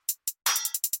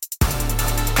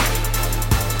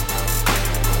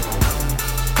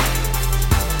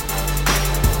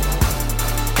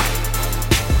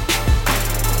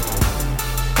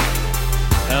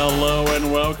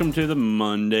welcome to the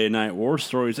Monday Night War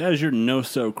Stories. As your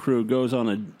No-So crew goes on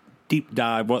a deep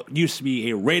dive, what used to be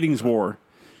a ratings war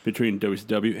between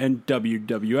WCW and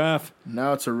WWF.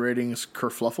 Now it's a ratings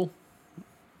kerfluffle.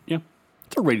 Yeah,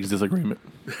 It's a ratings disagreement.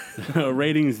 a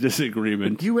ratings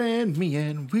disagreement. You and me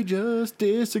and we just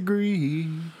disagree.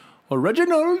 Well,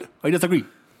 Reginald, I disagree.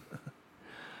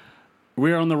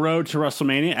 We're on the road to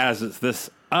WrestleMania as it's this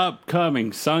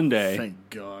upcoming Sunday. Thank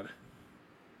God.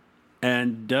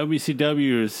 And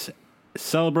WCW is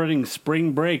celebrating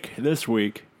spring break this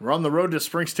week. We're on the road to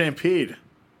Spring Stampede.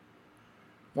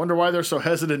 Wonder why they're so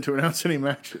hesitant to announce any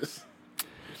matches.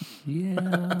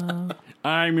 Yeah.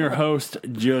 I'm your host,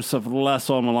 Joseph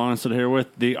Lessel. I'm alongside here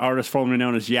with the artist formerly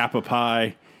known as Yappa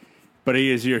Pie, but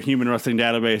he is your human wrestling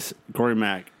database, Corey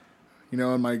Mack. You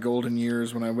know, in my golden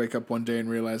years, when I wake up one day and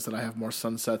realize that I have more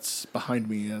sunsets behind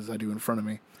me as I do in front of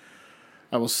me,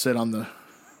 I will sit on the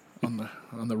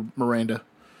Miranda,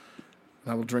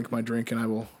 and I will drink my drink, and I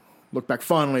will look back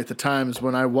fondly at the times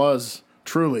when I was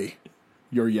truly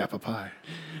your Yappa Pie.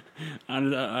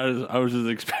 I was just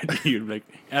expecting you, like,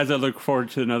 as I look forward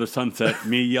to another sunset,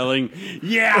 me yelling,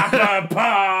 Yappa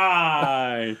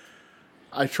Pie!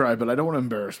 I try, but I don't want to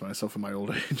embarrass myself in my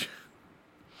old age.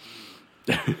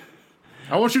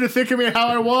 I want you to think of me how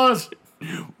I was.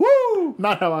 Woo!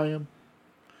 Not how I am.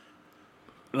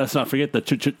 Let's not forget the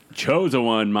chosen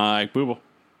one, Mike Booble.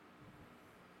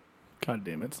 God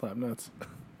damn it, slap nuts.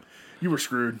 You were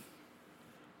screwed.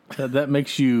 That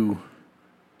makes you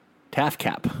Taff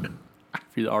Cap.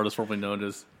 If you're the artist formerly known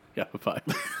as Yappa Pie.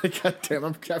 God damn,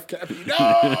 I'm Taff Cappy.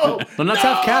 No! No, not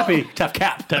Taff Cappy. Taff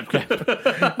Cap. Taff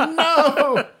Cap.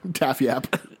 No! Taff Yap.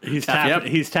 He's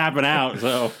Yep. tapping out,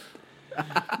 so.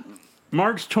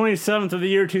 March 27th of the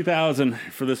year 2000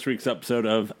 for this week's episode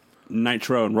of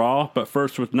Nitro and Raw. But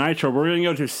first with Nitro, we're going to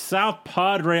go to South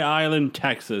Padre Island,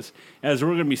 Texas, as we're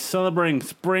going to be celebrating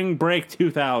Spring Break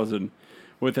 2000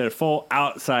 with a full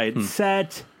outside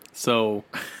set. So,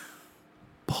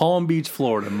 Palm Beach,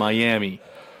 Florida, Miami,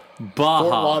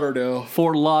 Baja,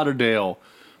 Fort Lauderdale,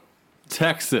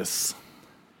 Texas.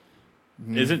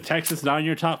 Is it Texas not in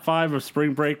your top 5 of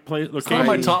Spring Break It's one of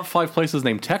my top 5 places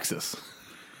named Texas.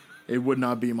 It would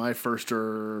not be my first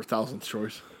or 1,000th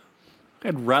choice.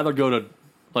 I'd rather go to,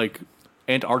 like,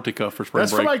 Antarctica for spring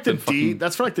That's break. for like the than fucking-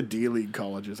 That's for like the D League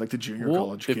colleges, like the junior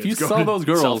college if kids. you go saw to those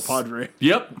girls, South Padre.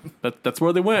 Yep, that's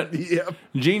where they went. Yep.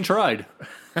 Gene tried,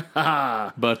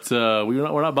 but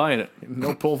we're not buying it.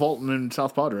 No pole vaulting in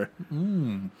South Padre.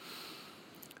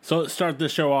 So let's start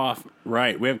this show off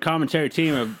right. We have a commentary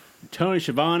team of Tony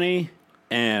Schiavone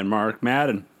and Mark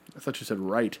Madden. I thought you said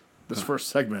right. This first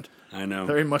segment. I know.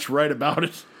 Very much right about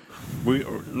it. We,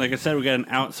 like I said, we got an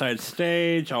outside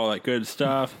stage, all that good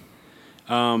stuff.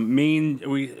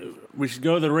 We should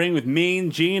go to the ring with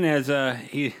Mean Gene as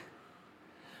he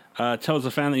tells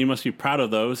the fan that you must be proud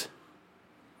of those.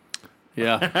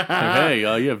 Yeah. Like, hey,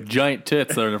 you have giant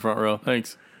tits there in the front row.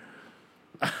 Thanks.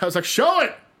 I was like, show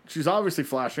it. She's obviously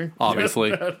flashing.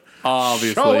 Obviously. Show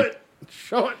it.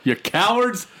 Show it. You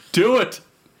cowards, do it.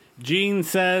 Gene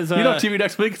says, You know TV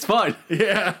next week. It's fine.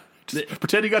 Yeah. Just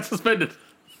pretend you got suspended.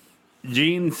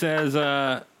 Gene says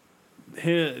the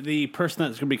person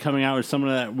that's going to be coming out is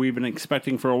someone that we've been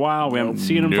expecting for a while. We haven't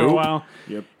seen him for a Nope. while.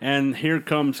 Yep. And here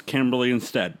comes Kimberly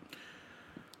instead.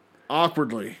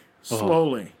 Awkwardly.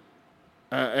 Slowly.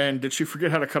 And did she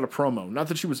forget how to cut a promo? Not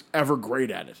that she was ever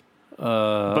great at it.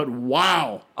 But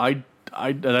wow. I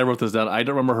wrote this down. I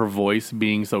don't remember her voice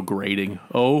being so grating.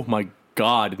 Oh my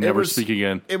God! Never speak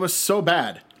again. It was so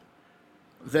bad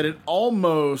that it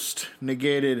almost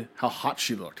negated how hot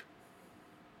she looked.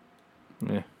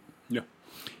 Yeah.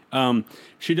 Yeah.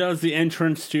 She does the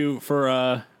entrance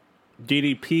for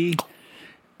DDP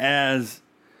as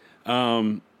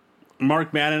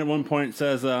Mark Madden at one point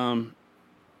says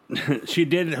she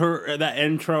did that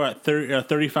intro at 35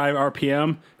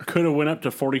 RPM. Could have went up to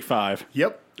 45.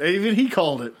 Yep. Even he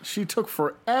called it. She took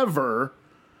forever.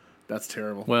 That's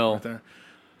terrible. Well, right there.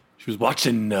 She was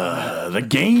watching the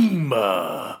game.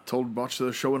 Told watch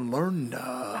the show and learn.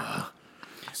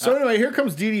 So anyway, here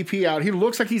comes DDP out. He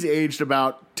looks like he's aged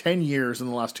about 10 years in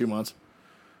the last 2 months.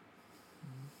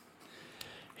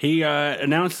 He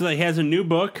announces that he has a new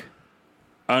book,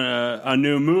 a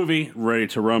new movie, Ready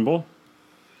to Rumble.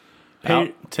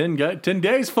 Out 10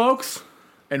 days, folks.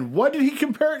 And what did he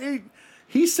compare it?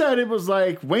 He said it was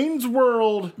like Wayne's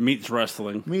World Meets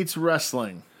wrestling. meets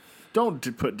wrestling.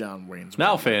 Don't put down Wayne's World.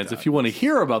 Now, like fans, that. if you want to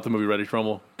hear about the movie Ready to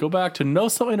Rumble, go back to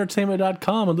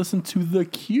nosoentertainment.com and listen to The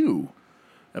Q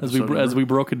as we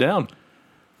broke it down.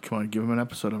 Come on, give him an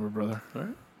episode number, brother. All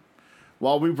right.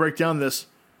 While we break down this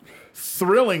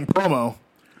thrilling promo,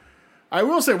 I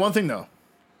will say one thing, though.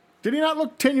 Did he not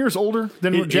look 10 years older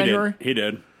than January? He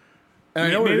did. And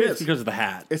I know what Maybe it it's is. because of the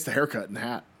hat. It's the haircut and the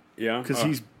hat. Yeah.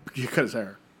 Because he cut his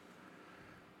hair.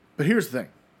 But here's the thing.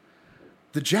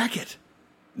 The jacket.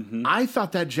 Mm-hmm. I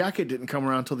thought that jacket didn't come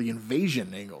around until the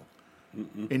invasion angle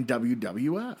in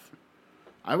WWF.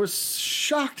 I was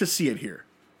shocked to see it here.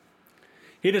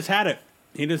 He just had it.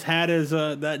 He just had his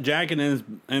that jacket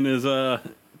in his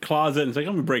closet and he's like,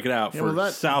 I'm gonna break it out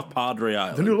for South Padre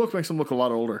Island. The new look makes him look a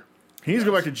lot older. He needs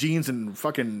to go back to jeans and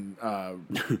fucking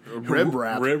rib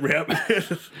wrap. Rib wrap.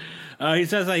 He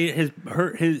says that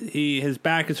his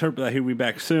back is hurt, but he'll be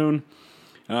back soon.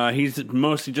 He's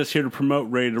mostly just here to promote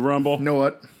Ready to Rumble. You know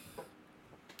what?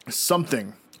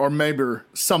 Something, or maybe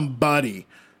somebody,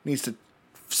 needs to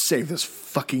save this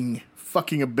fucking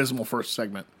abysmal first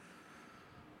segment.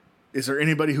 Is there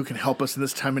anybody who can help us in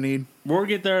this time of need? We'll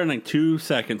get there in like 2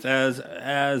 seconds.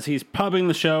 As he's pubbing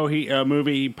the show,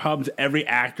 he pubs every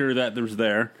actor that's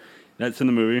in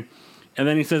the movie. And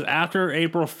then he says after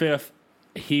April 5th,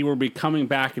 he will be coming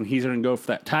back and he's going to go for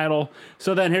that title.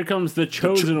 So then here comes the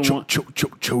chosen one.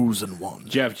 Chosen one.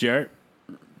 Jeff Jarrett.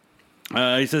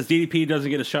 He says DDP doesn't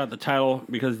get a shot at the title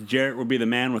because Jarrett will be the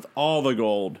man with all the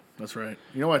gold. That's right.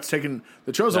 You know what? It's taken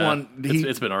the chosen one.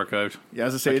 It's been archived. Yeah,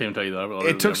 as I say, I can't tell you that.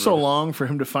 It took so long for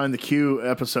him to find the Q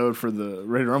episode for the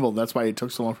Ready to Rumble. That's why it took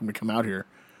so long for him to come out here.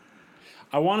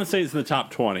 I want to say it's in the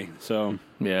top 20. So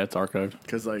yeah, it's archived.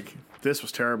 Because this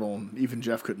was terrible, and even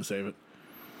Jeff couldn't save it.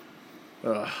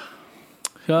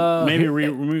 Maybe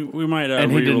we might.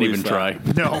 And he didn't even that. try.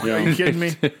 No, are you kidding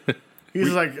me?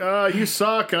 He's like, you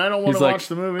suck, and I don't want to watch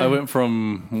the movie. I went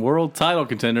from world title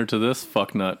contender to this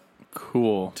fucknut.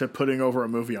 Cool. To putting over a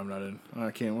movie I'm not in.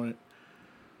 I can't wait.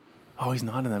 Oh, he's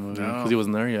not in that movie No. because he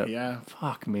wasn't there yet. Yeah.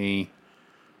 Fuck me.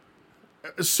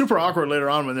 It's super awkward later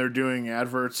on when they're doing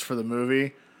adverts for the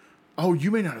movie. Oh,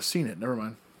 you may not have seen it. Never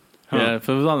mind. Yeah, if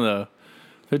it was on the...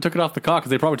 They took it off the cock because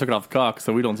they probably took it off the cock,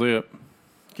 so we don't see it.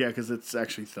 Yeah, because it's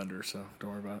actually Thunder, so don't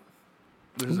worry about it.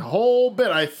 There's a whole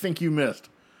bit I think you missed.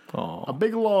 Oh, A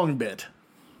big long bit.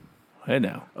 hey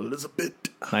now. Elizabeth.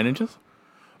 9 inches?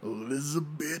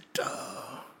 Elizabeth.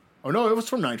 Oh, no, it was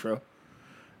from Nitro.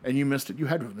 And you missed it. You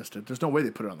had to have missed it. There's no way they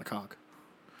put it on the cock.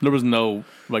 There was no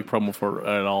promo for it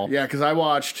at all. Yeah, because I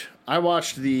watched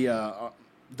the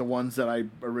ones that I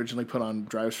originally put on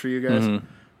drives for you guys,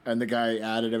 and the guy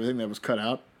added everything that was cut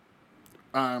out.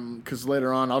 Because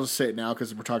later on, I'll just say it now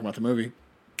because we're talking about the movie.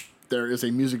 There is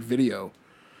a music video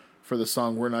for the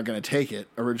song "We're Not Gonna Take It,"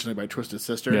 originally by Twisted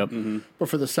Sister. Yep. But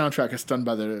for the soundtrack, it's done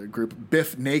by the group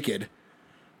Biff Naked,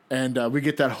 and we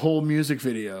get that whole music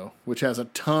video, which has a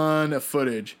ton of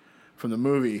footage from the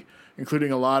movie,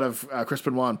 including a lot of Chris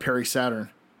Benoit and Perry Saturn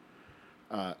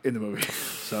in the movie.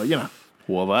 So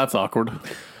Well, that's awkward.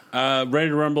 Ready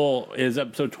to Rumble is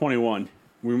episode 21.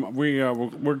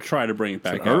 We're trying to bring it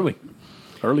back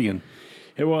Early in.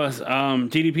 It was.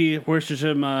 DDP wishes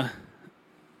him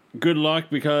good luck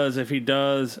because if he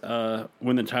does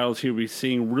win the titles, he'll be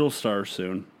seeing real stars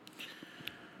soon.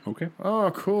 Okay. Oh,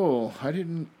 cool.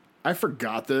 I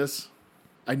forgot this.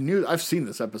 I've seen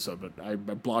this episode, but I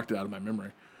blocked it out of my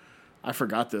memory. I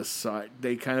forgot this. So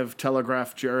they kind of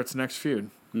telegraphed Jarrett's next feud.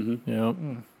 Yep.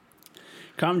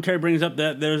 Commentary brings up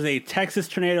that there's a Texas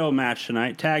Tornado match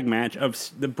tonight, tag match,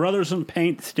 of the Brothers in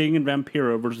Paint, Sting and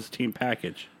Vampiro versus Team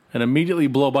Package. And immediately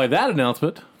blow by that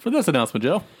announcement for this announcement,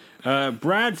 Joe.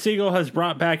 Brad Siegel has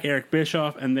brought back Eric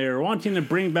Bischoff, and they're wanting to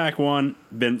bring back one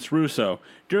Vince Russo.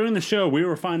 During the show, we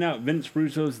will find out Vince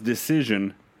Russo's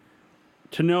decision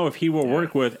to know if he will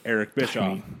work with Eric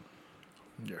Bischoff.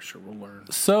 Yeah, sure, we'll learn.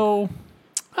 So,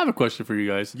 I have a question for you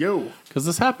guys. Yo. Because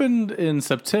this happened in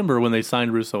September when they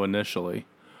signed Russo initially.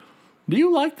 Do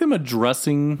you like them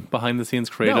addressing behind-the-scenes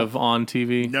creative on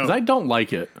TV? No. Because I don't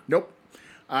like it. Nope.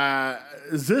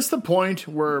 Is this the point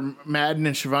where Madden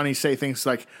and Shivani say things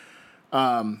like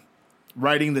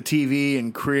writing the TV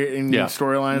and creating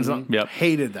storylines? Yep.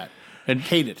 Hated that. And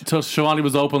Hate it. So Shivani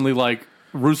was openly like,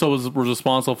 Russo was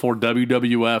responsible for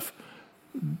WWF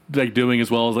doing as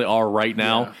well as they are right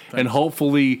now. Yeah, and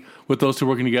hopefully with those two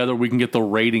working together, we can get the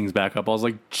ratings back up. I was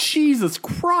like, Jesus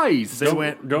Christ.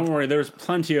 Don't worry, there's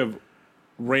plenty of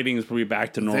ratings will be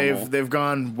back to normal. They've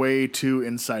gone way too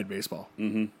inside baseball.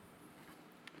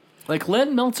 Like,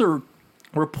 let Meltzer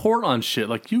report on shit.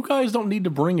 Like, you guys don't need to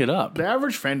bring it up. The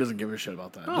average fan doesn't give a shit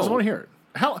about that. Doesn't want to hear it.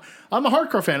 Hell, I'm a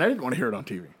hardcore fan. I didn't want to hear it on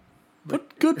TV.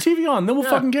 Put good TV on, then we'll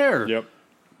fucking care. Yep.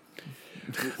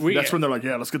 That's when they're like,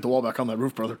 yeah, let's get the wall back on that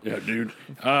roof, brother. Yeah, dude.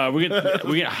 We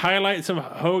get highlights of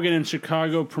Hogan in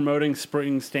Chicago promoting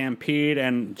Spring Stampede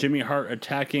and Jimmy Hart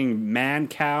attacking Man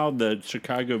Cow, the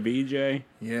Chicago VJ.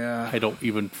 Yeah. I don't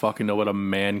even fucking know what a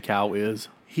man cow is.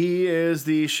 He is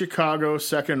the Chicago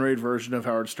second-rate version of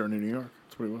Howard Stern in New York.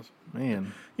 That's what he was.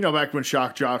 Man, You know, back when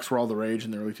shock jocks were all the rage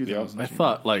in the early 2000s. I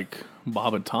thought like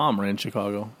Bob and Tom ran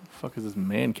Chicago. The fuck is this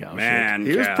man cow shit? Man,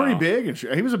 He was cow. pretty big.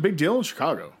 He was a big deal in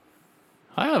Chicago.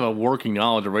 I have a working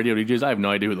knowledge of radio DJs. I have no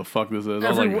idea who the fuck this is. I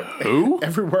was like, Everywhere- who?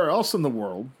 Everywhere else in the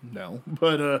world, no.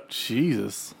 But,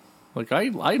 Jesus. Like, I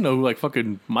know who, like,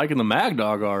 fucking Mike and the Mag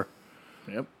Dog are.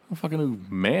 yep. I fucking knew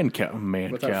Man Cow. What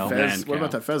Man about cow.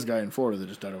 that Fez guy in Florida that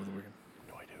just died over the weekend?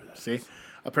 No idea who that See?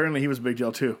 Apparently he was a big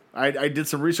deal, too. I did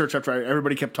some research after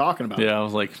everybody kept talking about it. Yeah, I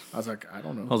was like, I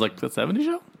don't know. that 70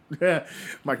 show? Yeah.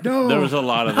 I'm like, no. There was a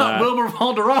lot of that. Wilbur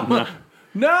Valderrama.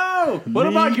 No. What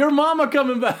about your mama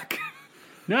coming back?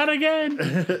 Not again.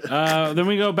 Then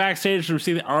we go backstage to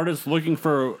see the artist looking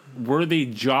for worthy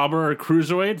jobber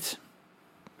cruiserweights,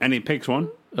 and he picks one.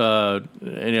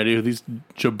 Any idea who these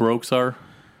jabrokes are?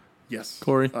 Yes.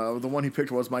 Corey? The one he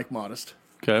picked was Mike Modest.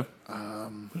 Okay.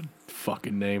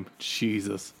 Fucking name.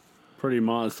 Jesus. Pretty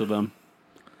modest of them.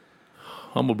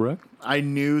 Humble brag. I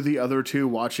knew the other two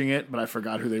watching it, but I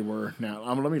forgot who they were. Now,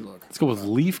 let me look. Let's go with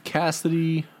Leaf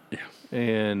Cassidy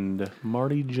and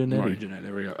Marty Jannetty. Marty Jannetty,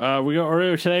 there we go. We go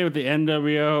earlier today with the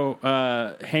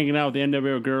NWO, hanging out with the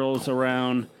NWO girls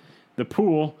around the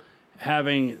pool,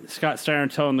 having Scott Steiner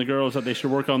telling the girls that they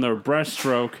should work on their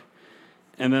breaststroke,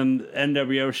 and then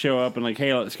NWO show up and like,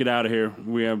 hey, let's get out of here.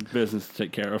 We have business to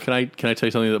take care of. Can I tell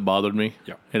you something that bothered me?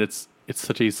 Yeah. And it's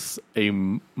such a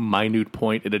minute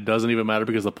point, and it doesn't even matter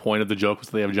because the point of the joke was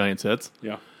that they have giant tits.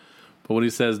 Yeah. But when he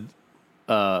says,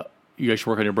 you guys should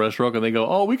work on your breaststroke, and they go,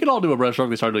 oh, we can all do a breaststroke,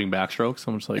 they start doing backstrokes.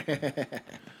 I'm just like,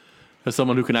 as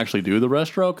someone who can actually do the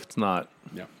breaststroke, it's not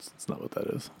what that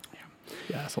is.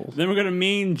 Yeah. Assholes. Then we're going to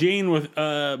Mean Gene with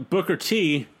Booker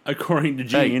T, according to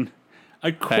Gene. Hey.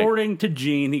 According to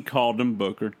Gene, he called him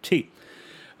Booker T.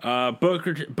 Booker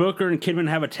and Kidman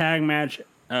have a tag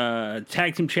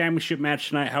team championship match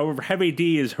tonight. However, Heavy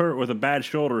D is hurt with a bad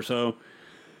shoulder, so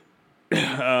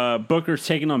Booker's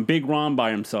taking on Big Ron by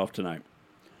himself tonight.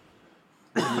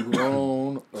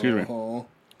 Excuse me.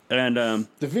 And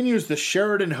the venue is the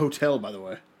Sheridan Hotel, by the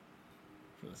way.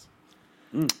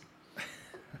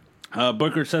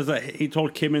 Booker says that he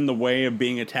told Kidman the way of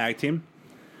being a tag team,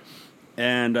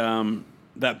 and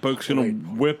that Book's going to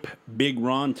whip Big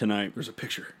Ron tonight. There's a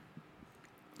picture.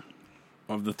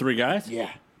 Of the three guys?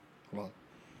 Yeah. Hold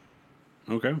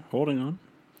on. Okay, holding on.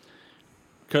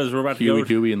 Because we're about to Huey, go...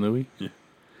 Dewey, and Louie.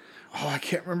 Oh, I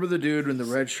can't remember the dude in the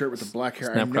red shirt with the black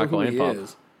hair. Snap, I know crackle, who and he pop.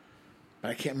 is,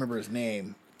 but I can't remember his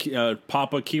name.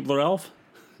 Papa Keebler Elf?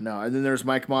 No, and then there's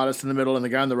Mike Modest in the middle, and the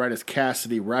guy on the right is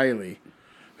Cassidy Riley,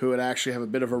 who would actually have a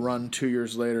bit of a run 2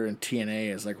 years later in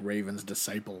TNA as like Raven's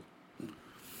disciple.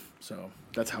 So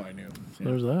that's how I knew. Yeah.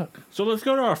 There's that. So let's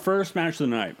go to our first match of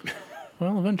the night.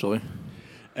 Well, eventually.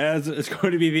 As it's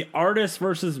going to be the Artist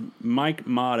versus Mike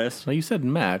Modest. Now, you said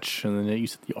match, and then you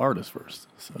said the artist first.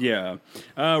 So. Yeah.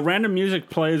 Random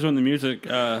music plays when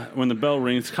the bell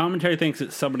rings. Commentary thinks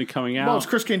it's somebody coming out. Well, it's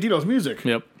Chris Candido's music.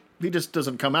 Yep. He just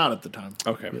doesn't come out at the time.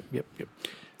 Okay. Yep.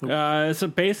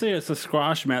 It's a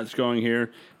squash match going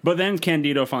here. But then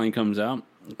Candido finally comes out.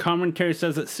 Commentary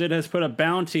says that Sid has put a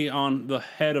bounty on the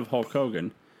head of Hulk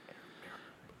Hogan.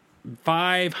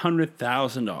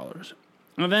 $500,000.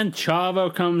 And then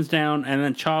Chavo comes down, and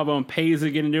then Chavo and Paisley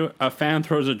get into it. A fan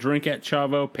throws a drink at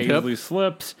Chavo. Paisley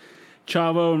slips.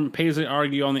 Chavo and Paisley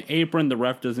argue on the apron. The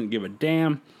ref doesn't give a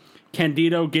damn.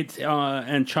 Candido gets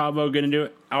and Chavo get into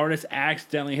it. Artist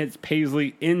accidentally hits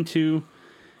Paisley into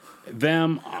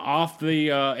them off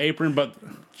the apron, but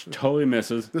totally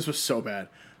misses. This was so bad.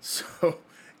 So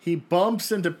he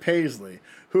bumps into Paisley,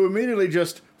 who immediately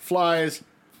just flies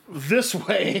this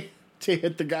way to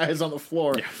hit the guys on the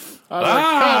floor. Yeah. I was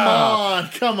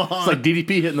like, come on. It's like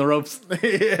DDP hitting the ropes.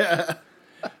 Yeah.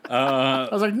 I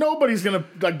was like, nobody's going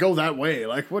to go that way.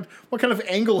 Like, what kind of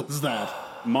angle is that?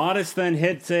 Modest then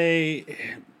hits his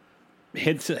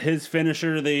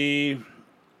finisher,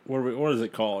 what is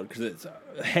it called? Because it's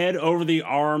head over the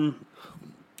arm.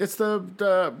 It's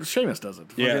the Sheamus does it.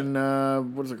 Yeah.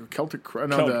 Fucking, what is it? Celtic?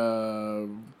 No,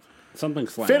 Something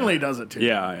slam. Finley does it too.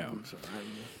 Yeah.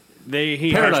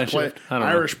 He Paradigm has shift. I don't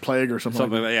know. Irish plague or something.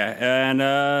 something like that. Yeah, and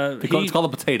It's called a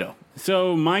potato.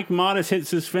 so Mike Modest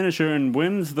hits his finisher and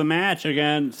wins the match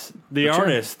against the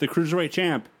Artist, the Cruiserweight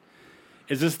champ.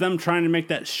 Is this them trying to make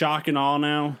that shock and all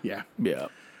now? Yeah. Yeah.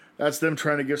 That's them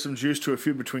trying to give some juice to a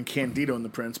feud between Candido and the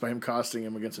Prince by him costing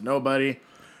him against a nobody.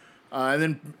 And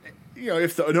then,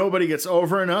 if the nobody gets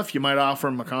over enough, you might offer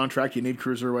him a contract. You need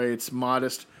cruiserweights.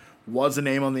 Modest was a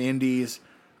name on the indies.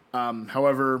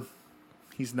 However,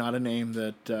 he's not a name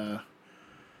that...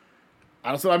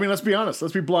 let's be honest.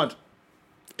 Let's be blunt.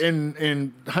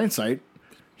 in hindsight,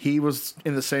 he was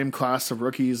in the same class of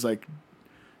rookies like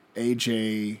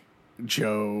AJ,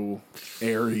 Joe,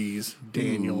 Aries,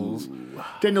 Daniels.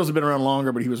 Daniels had been around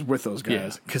longer, but he was with those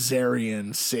guys. Yeah. Kazarian,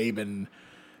 Saban,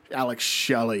 Alex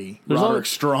Shelley, There's Roderick always-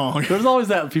 Strong. There's always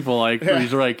that people like, where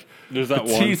he's like, There's that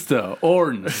one. Batista,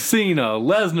 Orton, Cena,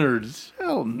 Lesnar,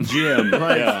 Shelton. Jim.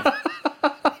 Yeah.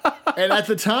 And at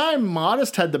the time,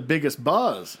 Modest had the biggest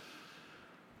buzz.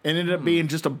 And ended up being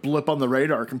just a blip on the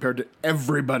radar compared to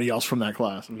everybody else from that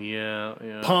class. Yeah.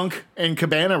 Punk and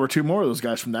Cabana were two more of those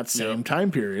guys from that same time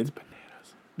period.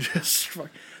 Just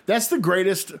that's the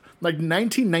greatest. Like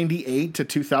 1998 to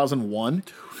 2001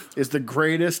 is the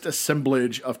greatest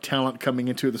assemblage of talent coming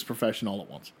into this profession all at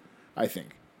once. I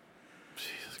think.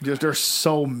 There's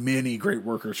so many great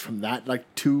workers from that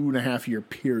 2.5 year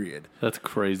period. That's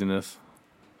craziness.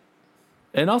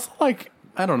 And also, like,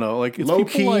 I don't know, like, it's Low people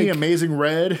key, like, Amazing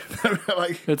Red.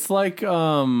 it's like, fucking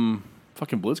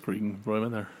Blitzkrieg, throw him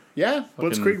in there. Yeah,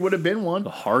 Blitzkrieg would have been one. The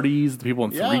Hardys, the people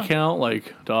in Yeah. 3 count,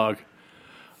 like, dog.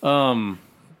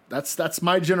 That's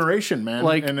my generation, man.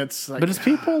 Like, and it's like, but it's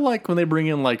people like when they bring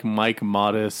in like Mike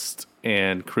Modest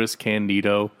and Chris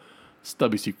Candido.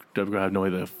 WCW, I have no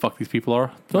idea who the fuck these people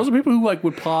are. Those are people who like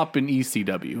would pop in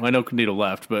ECW. I know Candido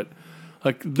left, but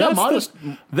like Modest-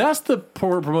 that's the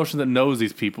promotion that knows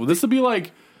these people. This would be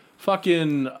like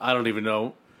fucking, I don't even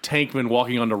know, Tankman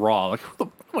walking onto Raw. Like,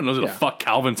 no one knows who the Yeah. fuck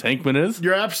Calvin Tankman is.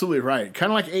 you're absolutely right.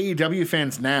 Kind of like AEW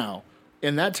fans now.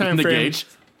 In that time Nick frame, Gage.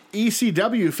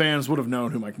 ECW fans would have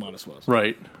known who Mike Modest was.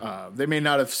 Right. They may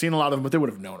not have seen a lot of them, but they would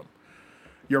have known him.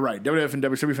 You're right. WWF and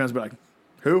WCW fans would be like,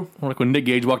 who? Like when Nick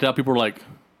Gage walked out, people were like,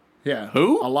 Yeah.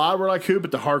 Who? A lot were like, who?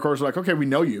 But the hardcores were like, okay, we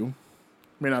know you.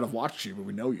 May not have watched you, but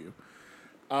we know you.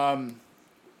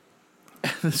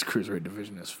 This cruiserweight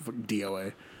division is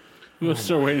DOA. We're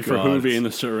still waiting for God. Hoovy and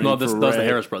the still no, waiting that's for the Ray.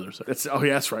 Harris brothers.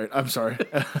 That's right. I'm sorry.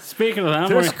 Speaking of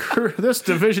them, this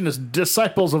division is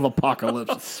Disciples of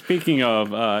Apocalypse. speaking of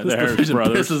the This Harris division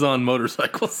brothers, pisses on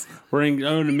motorcycles. we're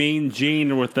going to meet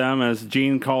Gene with them as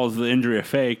Gene calls the injury a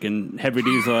fake, and Heavy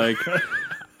D's like,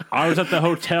 I was at the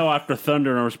hotel after Thunder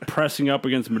and I was pressing up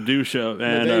against Medusa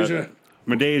and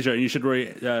Medeja, and you should really.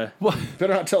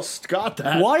 Better not tell Scott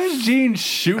that. Why is Gene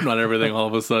shooting on everything all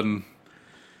of a sudden?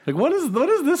 Like, what is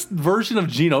this version of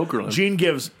Gene Okerlund? Gene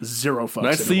gives zero fucks.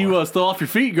 I see anymore. you still off your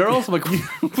feet, girls. I'm like,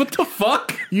 what the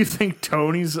fuck? You think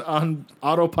Tony's on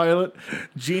autopilot?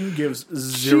 Gene gives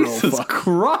zero Jesus fucks.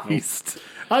 Christ!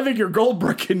 I think you're gold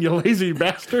bricking, you lazy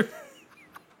bastard.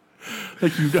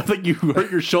 Like you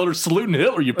hurt your shoulder saluting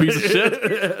Hitler, you piece of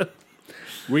shit.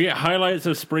 We get highlights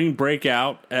of spring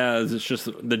breakout as it's just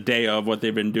the day of what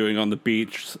they've been doing on the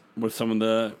beach with some of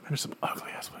the. There's some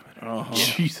ugly ass women.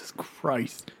 Jesus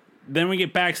Christ! Then we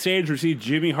get backstage. We see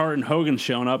Jimmy Hart and Hogan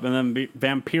showing up, and then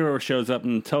Vampiro shows up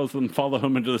and tells them to follow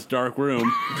him into this dark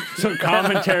room. So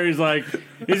commentary's like,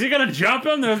 "Is he gonna jump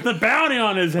him? There's the bounty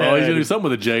on his head." Oh, he's gonna do something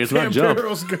with a J. It's not jump.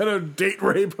 Vampiro's gonna date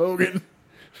rape Hogan.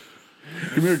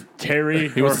 Come here, Terry.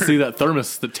 He wants to see that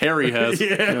thermos that Terry has.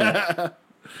 Yeah.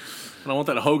 I don't want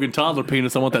that Hogan toddler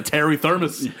penis. I want that Terry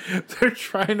thermos. They're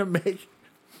trying to make.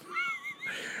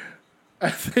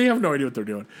 They have no idea what they're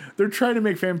doing. They're trying to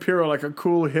make Vampiro like a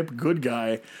cool, hip, good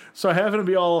guy. So having him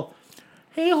be all,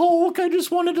 "Hey Hulk, I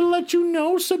just wanted to let you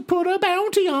know, so put a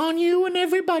bounty on you, and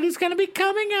everybody's gonna be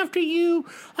coming after you.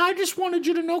 I just wanted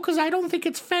you to know because I don't think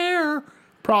it's fair."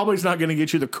 Probably is not going to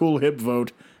get you the cool, hip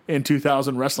vote in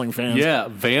 2,000 wrestling fans. Yeah,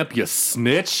 Vamp, you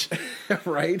snitch.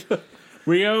 right.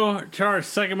 We go to our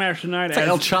second match tonight. It's like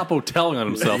El Chapo telling on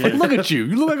himself. Like, look at you.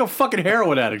 You look like a fucking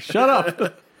heroin addict. Shut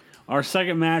up. Our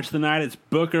second match of the night, it's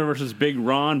Booker versus Big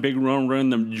Ron. Big Ron running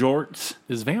them jorts.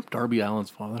 Is Vamp Darby Allin's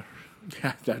father?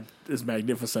 Yeah, that is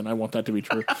magnificent. I want that to be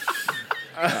true.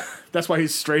 That's why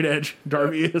he's straight edge.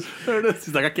 Darby is. There it is.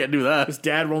 He's like, I can't do that. His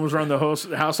dad roams around the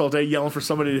house all day yelling for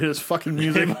somebody to hit his fucking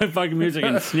music. Hit my fucking music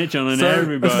and snitch on Sir,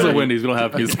 everybody. This is a Wendy's. We don't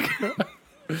have music.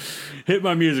 Hit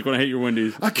my music when I hit your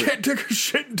Wendy's. I can't take a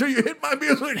shit until you hit my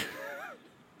music.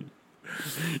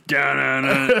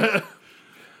 Da-na-na.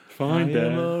 Fine, I am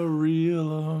Dad. a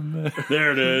real man.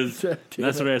 There it is. Damn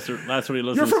That's what he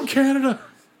listens. You're from Canada.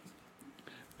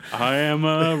 I am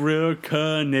a real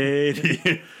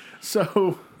Canadian.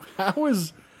 So, how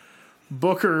is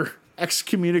Booker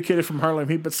excommunicated from Harlem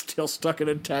Heat but still stuck in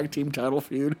a tag team title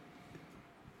feud?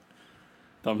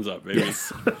 Thumbs up, baby.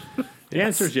 Yes. The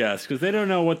answer is yes, because they don't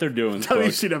know what they're doing. Book.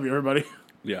 WCW, everybody.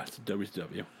 Yeah, it's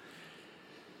WCW.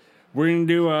 We're going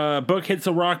to do Book hits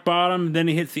the rock bottom, then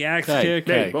he hits the axe kick.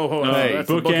 hey, Oh, hold on. Hey, That's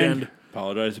the bookend. bookend.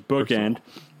 Apologize, bookend.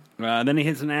 Then he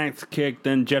hits an axe kick.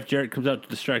 Then Jeff Jarrett comes out to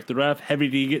distract the ref. Heavy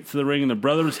D gets to the ring, and the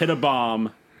brothers hit a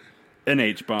bomb. an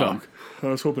H-bomb. Dog. I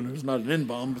was hoping it was not an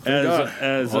N-bomb. But thank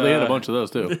God. Well, they had a bunch of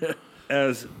those too.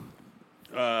 As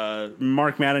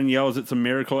Mark Madden yells, "It's a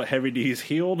miracle that Heavy D's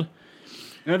healed."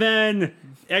 And then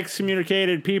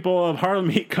excommunicated people of Harlem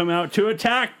Heat come out to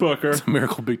attack Booker.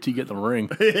 Miracle Big T get in the ring.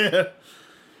 He's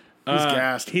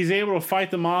gassed. He's able to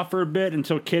fight them off for a bit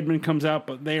until Kidman comes out,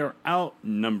 but they are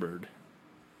outnumbered.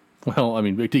 Well, I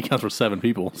mean, Big T counts for 7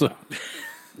 people. So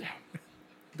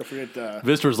Don't forget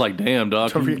Vistor's like, damn,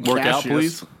 dog, don't can you forget work out,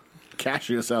 Cassius. please?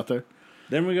 Cassius out there.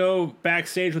 Then we go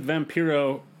backstage with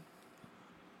Vampiro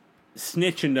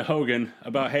snitching to Hogan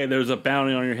about, hey, there's a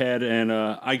bounty on your head and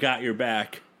I got your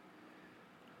back.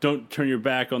 Don't turn your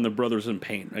back on the brothers in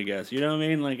paint, I guess. You know what I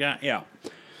mean? Like, yeah.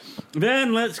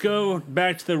 Then let's go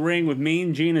back to the ring with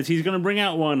Mean Gene as he's going to bring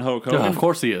out one Hulk Hogan. Yeah, of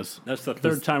course he is. That's the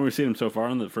third time we've seen him so far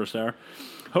in the first hour.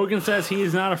 Hogan says he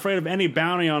is not afraid of any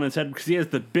bounty on his head because he has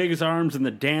the biggest arms in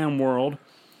the damn world.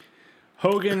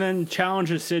 Hogan then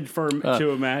challenges Sid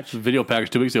to a match. The video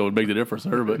package 2 weeks ago would make the difference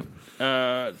there, but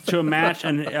To a match,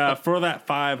 and for that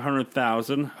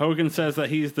 $500,000, Hogan says that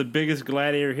he's the biggest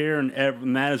gladiator here,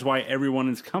 and that is why everyone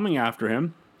is coming after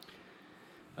him.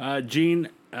 Gene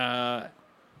asks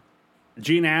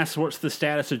what's the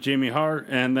status of Jimmy Hart,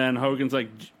 and then Hogan's like,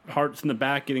 Hart's in the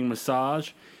back getting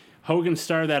massage. Hogan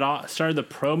started the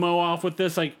promo off with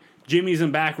this, like, Jimmy's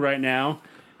in back right now,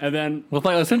 and then with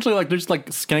like essentially like there's like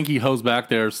skanky hoes back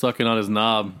there sucking on his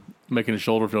knob, making his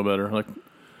shoulder feel better. Like,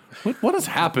 what is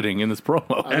happening in this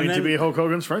promo? I mean, then- to be Hulk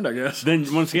Hogan's friend, I guess.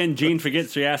 then once again Gene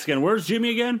forgets, so he asks again, where's Jimmy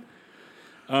again?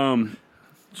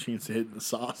 Chance to hit the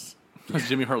sauce. That's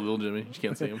Jimmy Hart, little Jimmy. You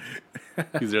can't see him.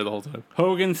 He's there the whole time.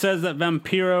 Hogan says that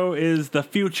Vampiro is the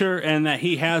future and that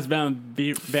he has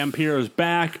Vampiro's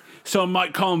back. Some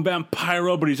might call him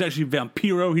Vampiro, but he's actually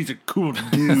Vampiro. He's a cool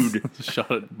dude.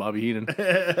 Shot at Bobby Heenan.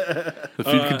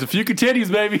 The feud continues,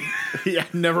 baby. Yeah,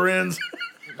 never ends.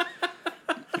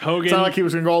 Hogan, It's not like he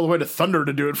was going to go all the way to Thunder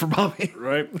to do it for Bobby.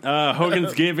 right?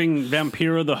 Hogan's giving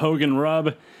Vampiro the Hogan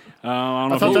rub.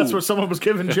 I thought that's what someone was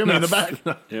giving Jimmy in the back.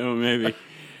 Yeah, maybe.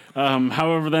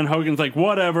 However, then Hogan's like,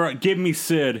 whatever, give me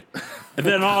Sid. And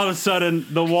then all of a sudden,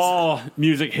 the wall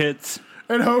music hits.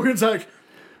 And Hogan's like,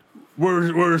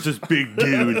 Where's this big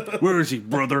dude? Where is he,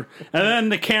 brother? And then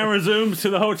the camera zooms to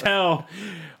the hotel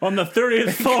on the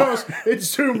 30th floor. it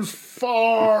zooms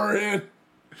far in.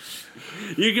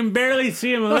 You can barely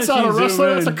see him unless That's not a you zoom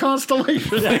wrestler, that's a in.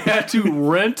 constellation. They had to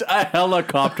rent a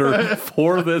helicopter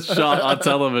for this shot on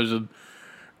television.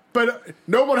 But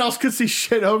no one else could see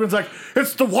shit. Hogan's like,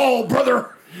 it's the wall,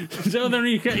 brother. So then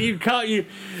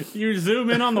you zoom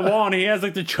in on the wall and he has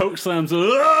like the choke slams.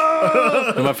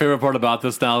 Ah! And my favorite part about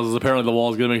this now is apparently the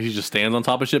wall is good because he just stands on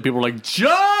top of shit. People are like,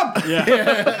 jump!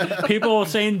 Yeah. People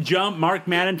saying jump. Mark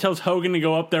Madden tells Hogan to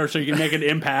go up there so he can make an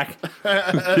impact.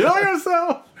 Kill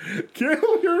yourself!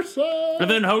 Kill yourself. And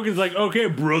then Hogan's like, okay,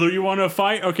 brother, you want to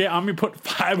fight? Okay, I'm going to put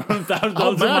 $500,000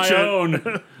 of match my it.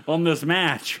 own on this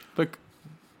match. Like,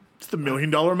 It's the $1 million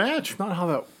match. not how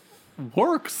that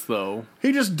works, though.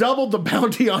 He just doubled the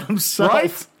bounty on himself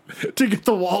Right? to get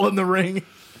the wall in the ring.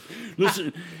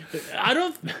 Listen,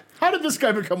 How did this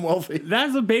guy become wealthy?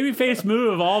 that's a babyface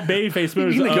move of all babyface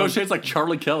moves. He negotiates like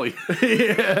Charlie Kelly.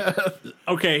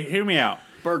 Okay, hear me out.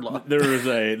 Bird law. There's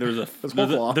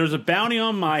folklore. a bounty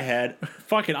on my head.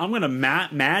 Fuck it, I'm gonna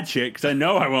match it because I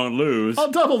know I won't lose. I'll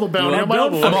double the bounty I'll on my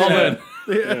own double it. I'm all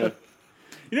fucking in. head.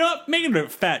 You know what? Make it a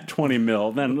fat 20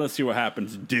 mil. Then let's see what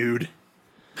happens, dude.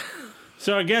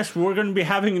 So I guess we're gonna be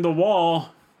having the wall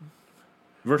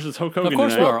versus Hulk Hogan. Of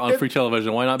course we tonight. are on free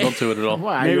television. Why not build to it at all?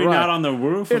 Wow, Maybe you're right. not on the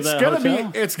roof of It's the gonna hotel.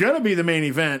 be it's gonna be the main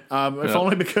event. If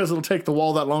only because it'll take the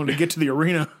wall that long to get to the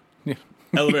arena.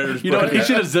 Elevators. You know what? broken. He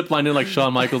should have ziplined in like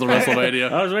Shawn Michaels at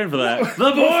WrestleMania. I was waiting for that.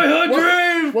 The boyhood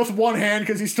dream. With one hand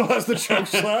because he still has the choke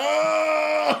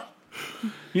slam.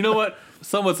 You know what?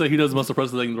 Some would say he does the most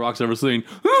impressive thing The Rock's ever seen.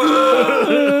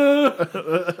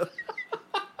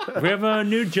 We have a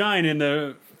new giant in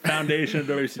the foundation of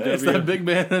WCW. It's that big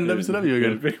man in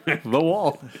WCW again. The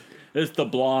wall. It's the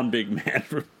blonde big man.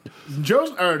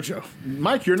 Joe,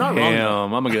 Mike, you're not wrong.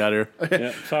 Damn, I'm gonna get out of here.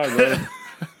 Yeah, sorry, brother.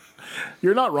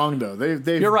 You're not wrong though.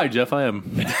 They've You're right, Jeff. I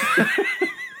am.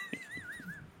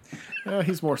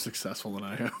 He's more successful than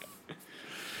I am.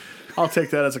 I'll take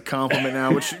that as a compliment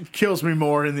now, which kills me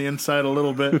more in the inside a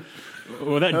little bit.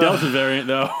 Well, that Delta variant,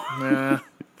 though. Nah,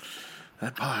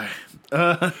 that pie.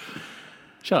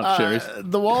 Shut up, Sherry's.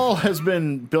 The wall has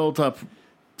been built up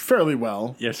fairly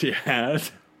well. Yes, he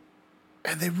has.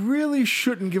 And they really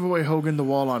shouldn't give away Hogan the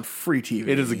Wall on free TV.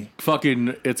 It is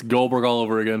it's Goldberg all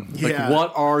over again. Like, Yeah.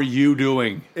 what are you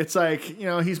doing? It's like,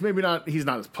 he's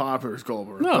not as popular as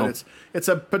Goldberg. No. But it's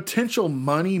a potential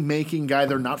money-making guy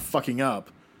they're not fucking up.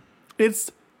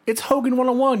 It's Hogan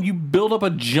 101. You build up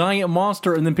a giant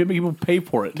monster and then people pay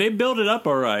for it. They build it up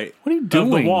all right. What are you Of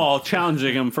doing? the wall,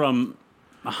 challenging him from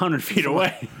 100 feet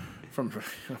away. From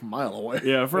a mile away.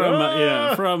 Yeah,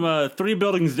 from 3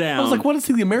 buildings down. I was like, what is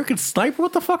he, the American Sniper?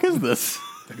 What the fuck is this?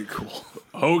 That'd be cool.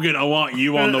 Hogan, I want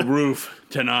you on the roof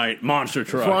tonight. Monster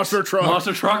truck. Monster truck.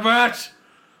 Monster truck match?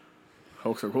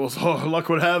 Hulk's like, well, so luck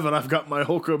would have it, I've got my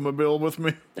Hulkamobile with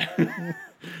me.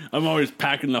 I'm always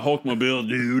packing the Hulkmobile,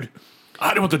 dude.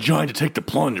 I don't want the giant to take the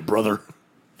plunge, brother.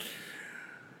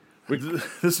 This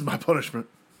is my punishment.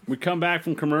 We come back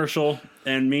from commercial,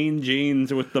 and Mean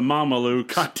Gene's with the Mama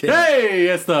Lukes. God damn. Hey,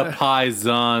 it's the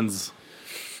Paisans.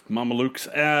 Mama Luke's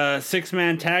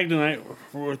 6-man tag tonight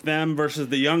with them versus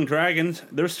the Young Dragons.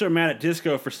 They're still mad at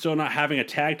Disco for still not having a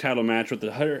tag title match with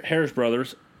the Harris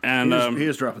brothers, and He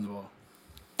is dropping the ball.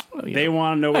 they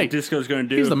want to know what Disco's going to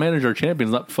do. He's the manager of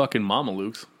champions, not fucking Mama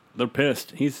Luke's. They're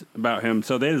pissed. He's about him,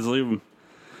 so they just leave him.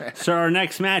 So our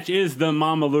next match is the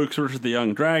Mama Lukes versus the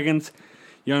Young Dragons.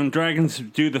 Young Dragons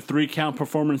do the 3-count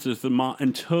performances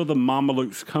until the Mama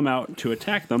Lukes come out to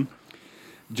attack them.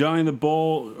 Johnny the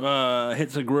Bull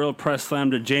hits a gorilla press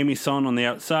slam to Jamie Son on the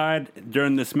outside.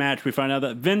 During this match, we find out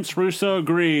that Vince Russo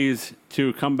agrees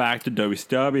to come back to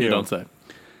WCW. You don't say.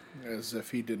 As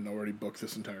if he didn't already book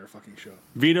this entire fucking show.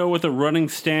 Vito with a running,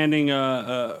 standing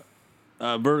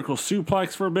vertical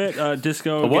suplex for a bit.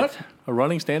 Disco. A what? A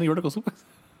running, standing, vertical suplex?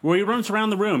 Well, he runs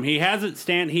around the room. He has it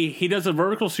stand. He does a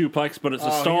vertical suplex, but it's a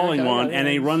stalling one, and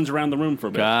he runs around the room for a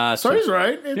bit. Gotcha. So he's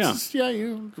right. It's Yeah.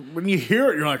 just, when you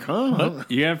hear it, you're like, huh?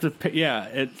 You have to,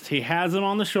 he has him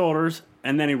on the shoulders,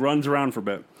 and then he runs around for a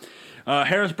bit.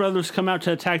 Harris Brothers come out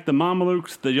to attack the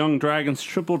Mamalukes. The Young Dragons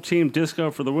triple team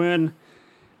Disco for the win.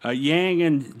 Yang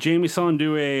and Jamie Son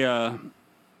do a, oh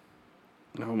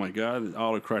my god, it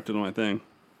auto-corrected on my thing.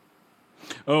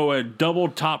 A double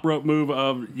top rope move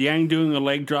of Yang doing a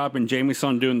leg drop and Jamie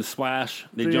Son doing the splash.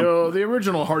 They jump. The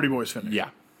original Hardy Boys finish. Yeah.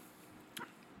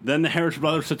 Then the Harris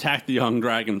Brothers attack the Young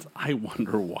Dragons. I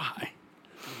wonder why.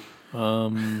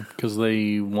 Because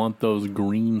they want those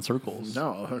green circles.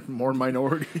 No, more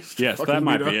minorities. Yes, Fucking that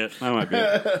might beat be up. it. That might be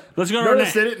it. Let's go to our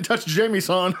Notice they didn't touch Jamie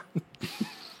Son.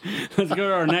 Let's go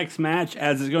to our next match,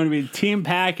 as it's going to be Team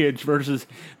Package versus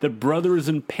the Brothers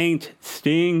in Paint,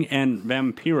 Sting and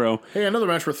Vampiro. Hey, another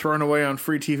match we're throwing away on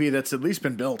free TV that's at least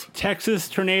been built. Texas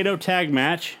Tornado Tag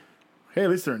Match. Hey,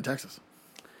 at least they're in Texas.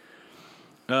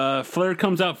 Flair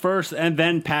comes out first, and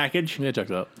then Package. Yeah, check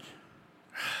it out.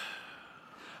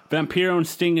 Vampiro and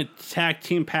Sting attack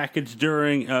Team Package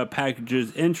during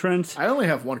Package's entrance. I only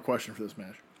have one question for this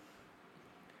match.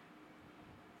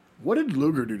 What did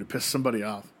Luger do to piss somebody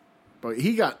off? But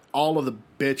he got all of the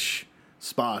bitch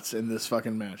spots in this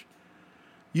fucking match.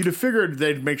 You'd have figured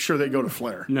they'd make sure they go to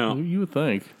Flair. No. You would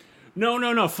think.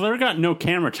 No. Flair got no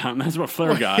camera time. That's what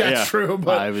Flair got. Yeah, true,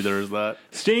 but Maybe there is that.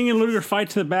 Sting and Luger fight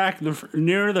to the back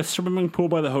near the swimming pool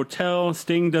by the hotel.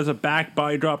 Sting does a back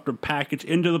body drop to Package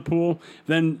into the pool.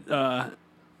 Then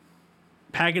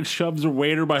Package shoves a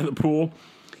waiter by the pool.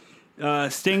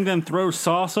 Sting then throws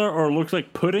salsa, or looks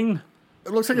like pudding.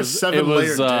 it looks like a It 7-layer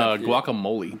was dip.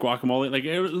 guacamole. Guacamole. Like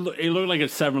it looked like a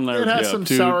 7-layer It has dip. some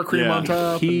dude, sour cream yeah. on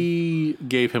top. He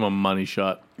gave him a money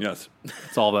shot. Yes.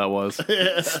 That's all that was.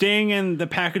 Sting and the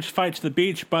Package fight to the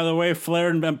beach. By the way, Flair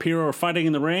and Vampiro are fighting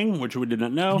in the ring, which we did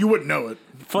not know. You wouldn't know it.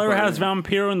 Flair has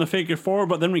Vampiro in the figure 4,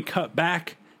 but then we cut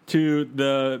back to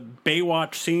the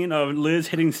Baywatch scene of Liz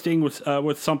hitting Sting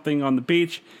with something on the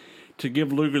beach to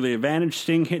give Luger the advantage.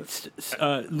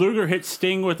 Luger hits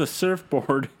Sting with a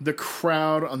surfboard. The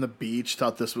crowd on the beach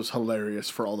thought this was hilarious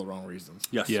for all the wrong reasons.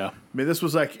 Yes. Yeah. I mean, this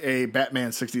was like a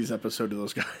Batman 60s episode to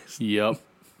those guys. Yep.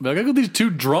 Like, I got these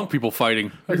two drunk people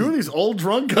fighting. Like, who are these old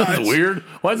drunk guys? That's weird.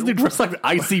 Why is he dressed like the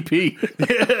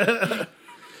ICP?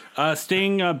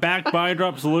 Sting back body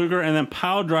drops Luger and then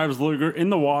pile drives Luger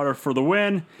in the water for the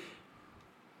win.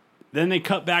 Then they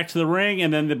cut back to the ring,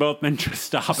 and then the both men just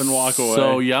stop and walk away.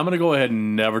 So, yeah, I'm going to go ahead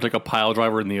and never take a pile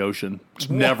driver in the ocean. Just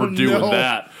never doing no.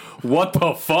 that. What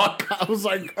the fuck? I was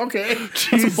like, okay,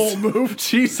 that's a bold move.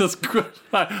 Jesus Christ.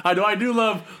 I do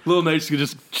love Lil Nate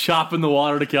just chopping the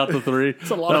water to count to 3.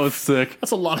 a lot That of- was sick.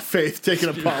 That's a lot of faith, taking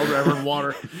a pile driver in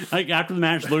water. like after the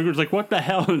match, Luger's like, "What the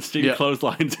hell?" And Sting Yeah.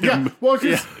 clotheslines him. Yeah, well,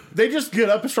 'cause they just get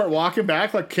up and start walking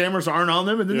back like cameras aren't on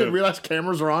them, and then Yeah. they realize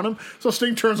cameras are on them. So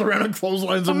Sting turns around and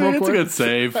clotheslines them I mean, real it's a quick. good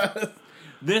save.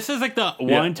 This is like the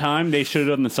one time they should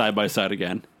have done the side by side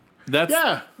again.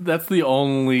 That's the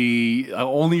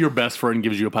only your best friend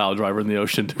gives you a pile driver in the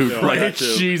ocean, dude. Yeah, right? that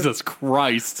too. Jesus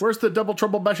Christ. Where's the double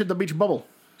trouble bash at the beach bubble?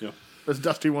 Yeah. As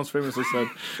Dusty once famously said.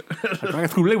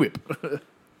 Whip.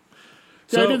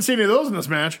 I didn't see any of those in this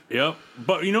match. Yep.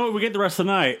 But you know what? We get the rest of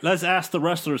the night. Let's ask the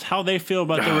wrestlers how they feel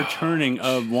about the returning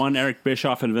of one Eric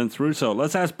Bischoff and Vince Russo.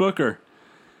 Let's ask Booker.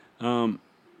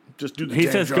 Just do the He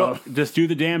damn says, job. "Go, just do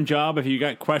the damn job. If you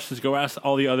got questions, go ask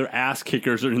all the other ass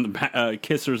kickers or in the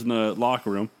kissers in the locker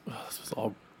room." This was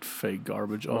all fake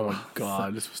garbage. Oh my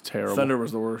God, this was terrible. Thunder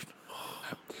was the worst.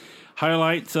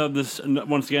 Highlights of this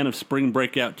once again of Spring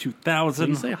Breakout Can 2000.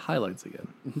 you say highlights again?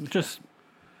 Just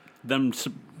them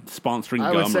sponsoring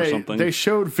I gum would say or something. they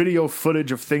showed video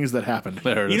footage of things that happened.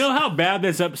 There it is. You know how bad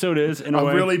this episode is in a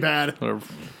way. Really bad.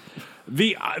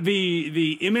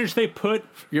 The image they put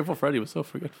Forgetful Freddy was so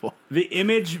forgetful. the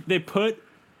image they put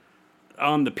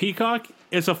on the Peacock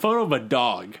is a photo of a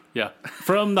dog Yeah.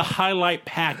 from the highlight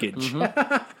package.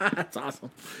 That's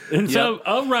awesome. And so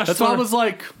a wrestler. That's why I was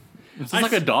like, is this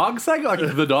like a dog segment?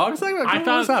 Like the dog segment? Like,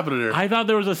 what's happening here? I thought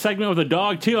there was a segment with a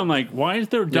dog too. I'm like, why is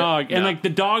there a dog? And yeah. like the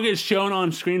dog is shown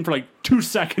on screen for like 2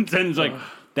 seconds, and it's like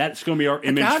that's going to be our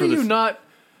image How for do you this, not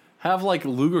have like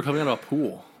Luger coming out of a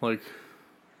pool? Like,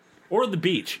 or the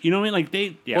beach. You know what I mean? Like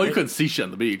they. Yeah, well, you couldn't see shit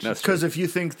on the beach. That's Because if you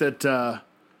think that the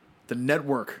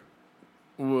network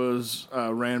was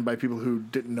ran by people who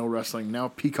didn't know wrestling, now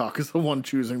Peacock is the one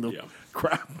choosing the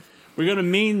crap. We're going to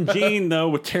Mean Gene though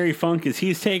with Terry Funk as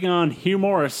he's taking on Hugh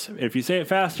Morris. If you say it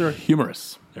faster,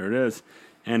 humorous. there it is.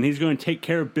 And he's going to take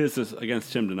care of business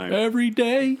against him tonight. Every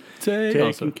day,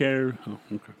 Taking care. Oh,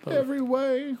 okay. Every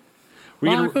way. We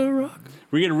get, Rock a rock.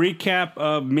 we get a recap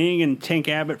of Ming and Tank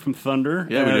Abbott from Thunder.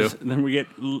 Yeah, we do. Then we get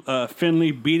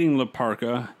Finley beating La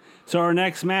Parka. So our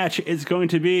next match is going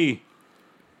to be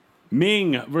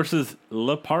Ming versus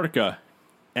La Parka.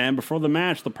 And before the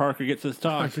match, La Parka gets his I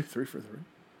talk. think 3 for 3.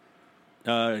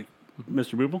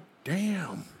 Mr. Booble?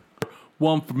 Damn.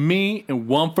 One for me and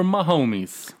one for my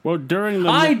homies. Well, during the...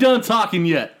 I ain't done talking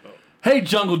yet. Hey,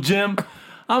 Jungle Jim.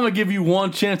 I'm going to give you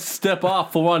one chance to step off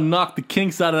before I knock the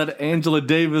kinks out of that Angela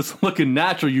Davis looking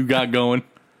natural you got going.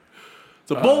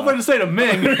 It's a bold thing to say to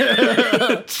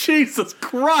Ming. Jesus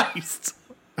Christ.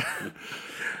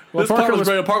 This part was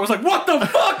great. Park was like, what the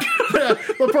fuck?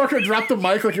 La Parka dropped the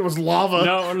mic like it was lava.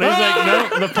 No, he's like,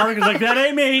 no. La Parka's like, that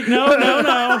ain't me. No.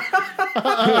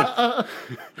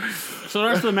 So the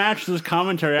rest of the match is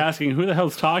commentary asking who the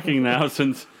hell's talking now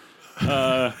since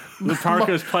La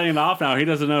Parka's playing off now. He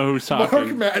doesn't know who's Mark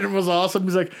talking. Madden was awesome.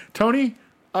 He's like, Tony,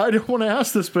 I don't want to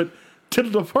ask this, but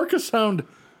did La Parka sound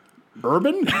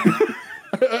urban?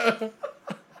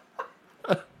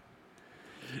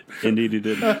 Indeed, he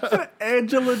did.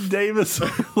 Angela Davis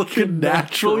looking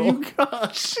natural. You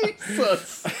got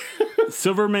Jesus.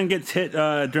 Silverman gets hit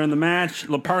during the match.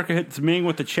 La Parka hits Ming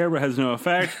with the chair, but has no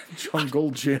effect.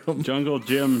 Jungle Jim. Jungle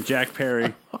Jim, Jack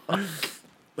Perry.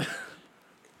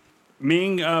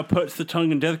 Ming puts the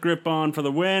tongue and death grip on for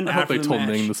the win. I hope after they the told match.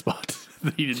 Ming the spot.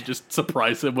 He didn't just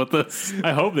surprise him with this.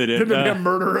 I hope they did. Didn't be a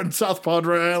murderer in South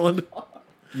Padre Island.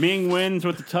 Ming wins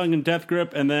with the tongue and death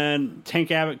grip, and then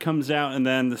Tank Abbott comes out, and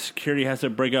then the security has to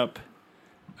break up.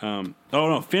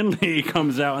 Finley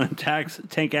comes out and attacks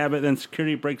Tank Abbott, then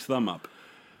security breaks them up.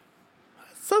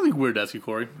 Something weird to ask you,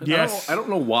 Corey. Yes. I don't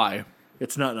know why.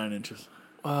 It's not 9 inches.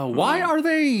 Why are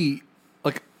they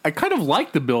like? I kind of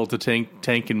like the build to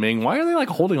Tank and Ming. Why are they like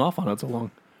holding off on it so long?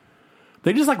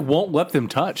 They just like won't let them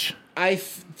touch.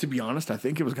 To be honest, I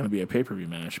think it was going to be a pay-per-view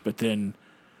match, but then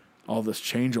all this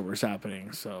changeover is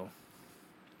happening, so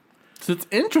it's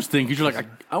interesting because you're like,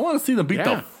 I want to see them beat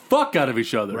Yeah. the fuck out of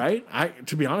each other, right?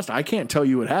 To be honest, I can't tell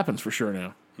you what happens for sure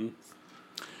now.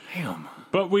 Damn.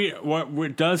 But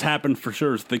what does happen for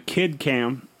sure is the kid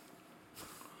cam,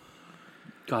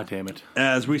 God damn it.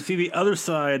 as we see the other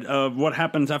side of what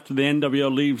happens after the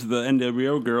NWO leaves the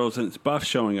NWO girls and it's Buff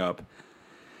showing up.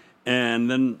 And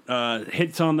then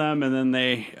hits on them, and then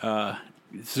they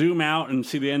zoom out and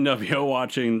see the NWO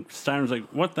watching. Steiner's like,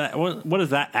 what is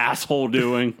that asshole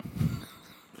doing?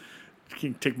 Can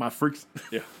you take my freaks?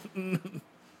 Yeah.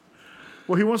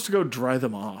 Well, he wants to go dry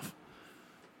them off.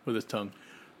 With his tongue.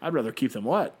 I'd rather keep them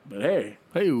wet, but hey.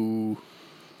 Hey-oo.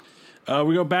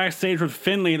 We go backstage with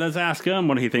Finley. Let's ask him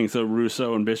what he thinks of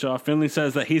Russo and Bischoff. Finley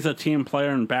says that he's a team player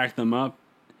and back them up.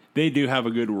 They do have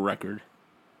a good record.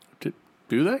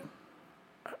 Do they?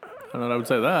 I don't know. I would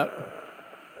say that.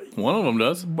 One of them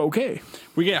does. Okay.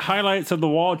 We get highlights of the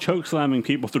Wall choke slamming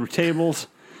people through tables,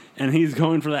 and he's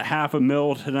going for that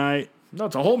 $500,000 tonight. No,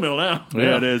 it's a whole meal now.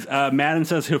 Yeah, it is. Madden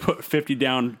says he'll put 50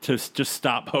 down to just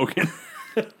stop Hogan.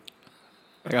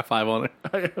 I got 5 on it.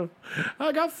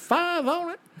 I got 5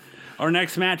 on it. Our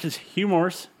next match is Hugh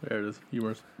Morris There it is.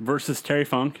 Humorous. versus Terry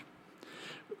Funk.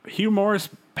 Hugh Morris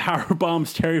power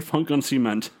bombs Terry Funk on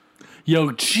cement.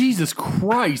 Yo, Jesus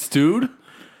Christ, dude.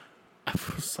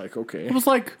 It's like, okay. It was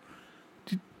like,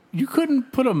 you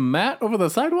couldn't put a mat over the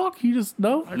sidewalk? You just,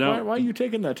 no? No. Why are you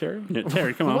taking that, Terry? Yeah,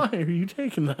 Terry, come on. Why are you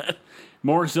taking that?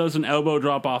 Morris does an elbow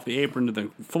drop off the apron to the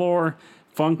floor.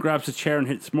 Funk grabs a chair and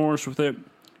hits Morris with it.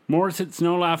 Morris hits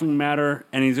No Laughing Matter,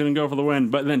 and he's going to go for the win.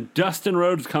 But then Dustin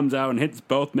Rhodes comes out and hits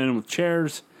both men with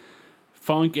chairs.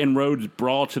 Funk and Rhodes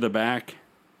brawl to the back.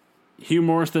 Hugh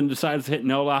Morris then decides to hit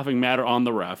No Laughing Matter on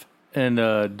the ref. And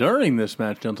during this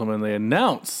match, gentlemen, they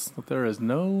announced that there is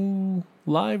no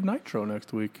live Nitro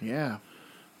next week. Yeah.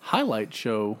 Highlight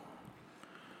show.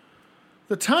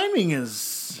 The timing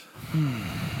is...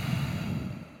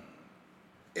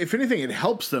 If anything, it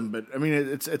helps them, but I mean,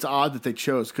 it's odd that they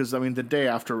chose because I mean, the day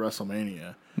after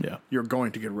WrestleMania, Yeah. you're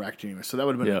going to get wrecked anyway. So that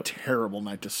would have been Yep. a terrible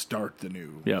night to start the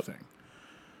new Yep. thing.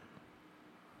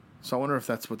 So I wonder if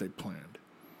that's what they planned.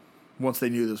 Once they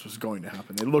knew this was going to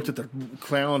happen, they looked at their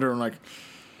calendar and like,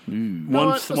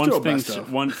 Once let's do a best things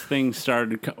of. once things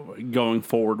started going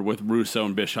forward with Russo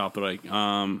and Bischoff, they're like,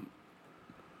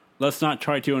 let's not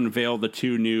try to unveil the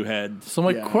two new heads. So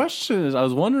my Yeah. question is, I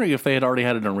was wondering if they had already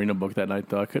had an arena book that night,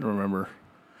 though. I couldn't remember.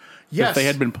 yes, If they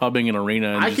had been pubbing an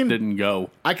arena and I just can- didn't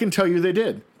go. I can tell you they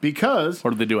did because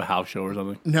Or did they do a house show or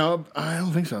something? no, I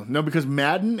don't think so. No, because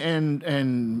Madden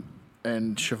and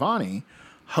Shivani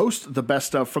host the best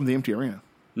stuff from the empty arena.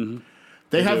 Mm-hmm.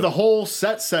 They have do. the whole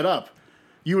set up.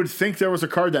 You would think there was a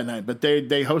card that night, but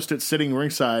they host it sitting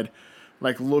ringside,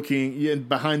 like looking. And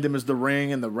behind them is the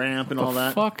ring and the ramp and all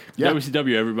that. Fuck. Yeah,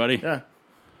 WCW, everybody. yeah.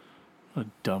 What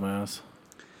a dumbass.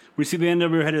 We see the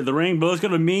NWO head of the ring, but let's go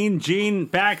to Mean Gene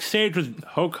backstage with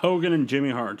Hulk Hogan and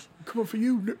Jimmy Hart. Come on for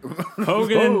you.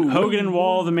 Hogan and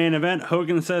Wall, the main event.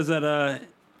 Hogan says that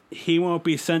he won't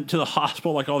be sent to the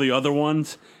hospital like all the other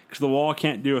ones because the Wall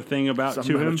can't do a thing about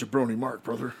Something to him. about jabroni Mark,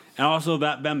 brother. And also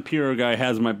that Vampiro guy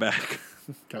has my back.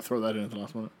 Gotta throw that in at the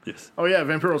last minute. Yes. Oh yeah,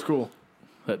 Vampiro's cool.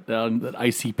 That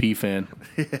ICP fan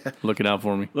looking out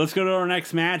for me. Let's go to our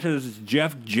next match. This is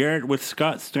Jeff Jarrett with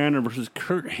Scott Steiner versus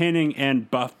Kurt Hennig and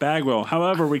Buff Bagwell.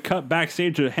 However, we cut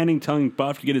backstage to Hennig telling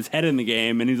Buff to get his head in the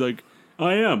game, and he's like,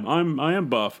 I am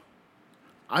Buff.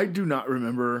 I do not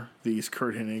remember these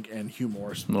Kurt Hennig and Hugh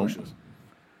Morris Nope. pushes.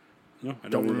 No, I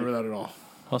Don't either. remember that at all.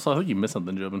 Also, I think you missed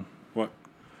something, Jobin. What?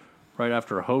 Right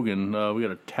after Hogan, we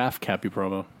got a Taft Cappy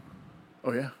promo.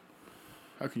 Oh yeah.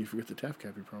 How can you forget the Taft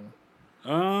Cappy promo?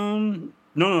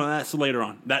 No, that's later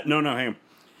on. Hang on.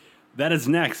 That is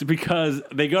next because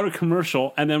they go to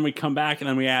commercial and then we come back and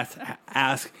then we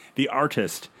ask the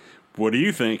artist, what do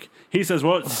you think? He says,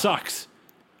 well, it sucks.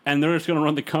 And they're just going to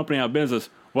run the company out of business.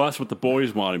 Well, that's what the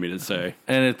boys wanted me to say.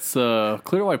 And it's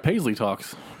Clear White Paisley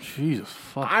talks. Jesus,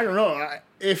 fuck. I don't know.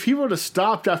 If he would have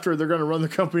stopped after they're going to run the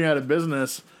company out of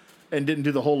business and didn't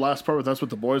do the whole last part with that's what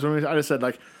the boys wanted, I just said,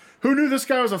 like, who knew this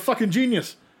guy was a fucking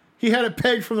genius? He had it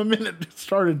pegged from the minute it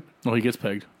started. Oh, he gets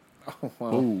pegged.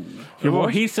 Well,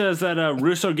 he says that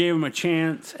Russo gave him a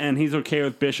chance and he's okay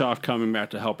with Bischoff coming back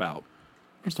to help out.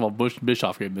 First of all,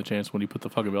 Bischoff gave him the chance when he put the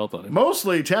fucking belt on him.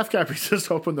 Mostly, Taft Cappy's just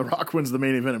hoping The Rock wins the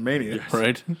main event of Mania. It's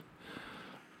Right?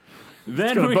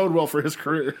 Then going to we, bode well for his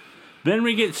career. then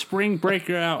we get Spring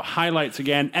Breaker out highlights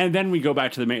again, and then we go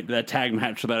back to that tag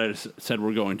match that I said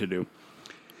we're going to do.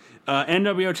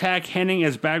 NWO tag Hennig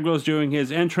as Bagwell's doing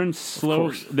his entrance.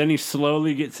 Then he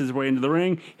slowly gets his way into the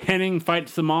ring. Hennig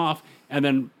fights them off, and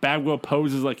then Bagwell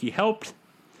poses like he helped.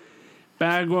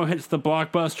 Bagwell hits the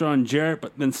blockbuster on Jarrett,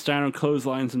 but then Steiner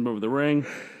clotheslines him over the ring.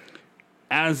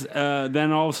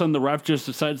 Then all of a sudden the ref just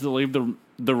decides to leave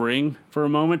the ring for a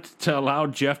moment to allow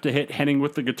Jeff to hit Hennig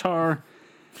with the guitar.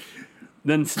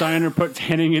 Then Steiner puts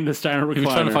Hennig into Steiner recliner. He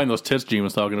was trying to find those tits Gene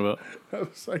was talking about. I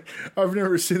was like, I've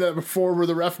never seen that before where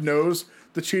the ref knows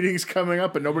the cheating's coming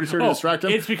up and nobody's here to distract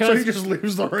him. it's because- so he just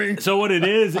leaves the ring. So what it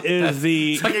is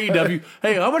the It's like AEW.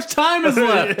 Hey, how much time is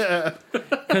left?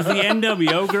 because the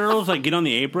NWO girls like get on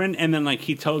the apron and then like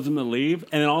he tells them to leave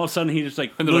and then all of a sudden he just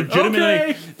like they're like, legitimately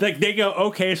 "Okay." like they go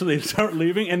okay, so they start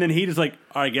leaving and then he just like,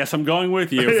 I guess I'm going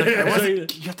with you. So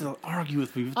You have to argue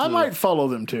with me. I might follow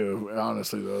them too,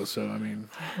 honestly, though. So, I mean,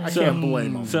 I can't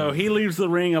blame them. so he leaves the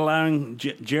ring, allowing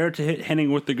Jarrett to hit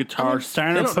Hennig with the guitar.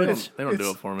 Steiner puts They don't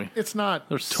do it for me. It's not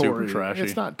They're Tory. super trashy.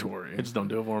 It's not Tory. They just don't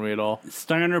do it for me at all.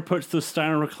 Steiner puts the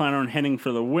Steiner recliner on Hennig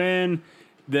for the win.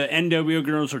 The NWO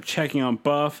girls are checking on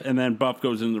Buff, and then Buff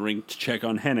goes in the ring to check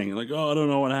on Hennig. Like, oh, I don't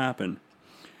know what happened.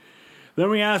 Then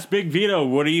we ask Big Vito,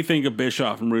 what do you think of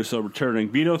Bischoff and Russo returning?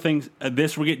 Vito thinks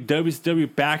this will get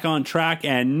WCW back on track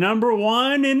and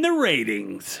 #1 in the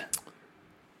ratings.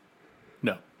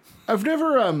 No. I've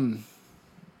never, I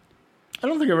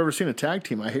don't think I've ever seen a tag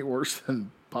team I hate worse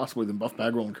than possibly than Buff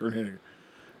Bagwell and Kurt Hennig.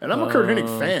 And I'm a Kurt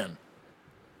Hennig fan,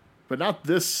 but not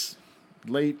this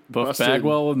late. Buff busted.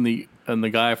 Bagwell and the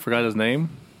guy, I forgot his name.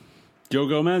 Joe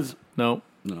Gomez? No,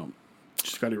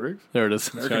 Scotty Riggs. there it is.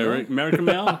 American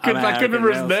Male? I couldn't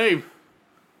remember his name.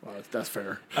 Well, that's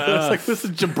fair. It's like this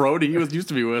is Jabroni he was used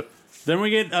to be with. Then we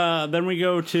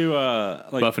go to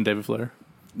like Buff and David Flair.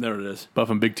 there it is. Buff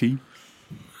and Big T.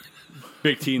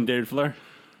 Big T and David Flair.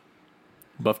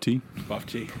 Buff T. Buff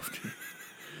T.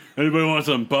 Anybody want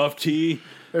some Buff T?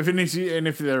 If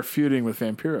they're feuding with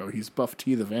Vampiro, he's Buff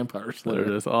T the Vampire Slayer.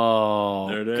 There it is. Oh,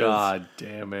 There it is. God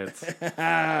damn it.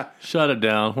 Shut it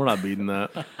down. We're not beating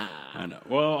that. I know.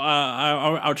 Well,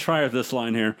 I'll try with this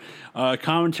line here.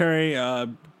 Commentary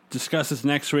discusses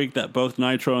next week that both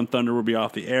Nitro and Thunder will be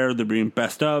off the air. They're being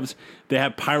best ofs. They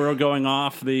have pyro going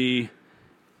off the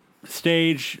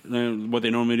stage, what they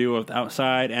normally do with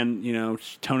outside, and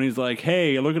Tony's like,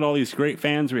 "Hey, look at all these great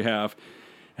fans we have."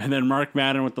 And then Mark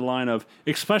Madden with the line of,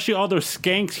 "Especially all those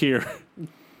skanks here."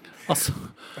 Also,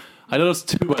 I noticed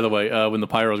too, by the way, when the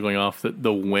pyro was going off, that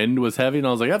the wind was heavy, and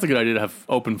I was like, that's a good idea to have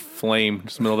open flame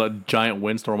just in the middle of that giant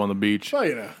windstorm on the beach.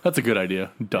 Well, That's a good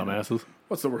idea, dumbasses.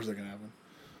 what's the worst that can happen?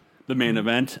 The main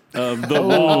event of the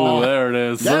Wall Oh, there it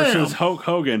is. versus Hulk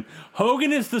Hogan.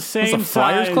 Hogan is the It's same a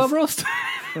Flyers size. Club roast?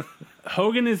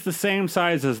 Hogan is the same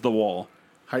size as the Wall,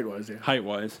 Height-wise, yeah. height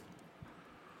wise.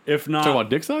 If not, Talking about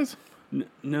dick size?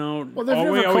 no. Well, they've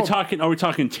are we never called- talking? Are we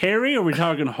talking Terry? Or are we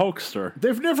talking Hulkster?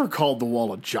 They've never called the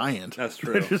Wall a giant. That's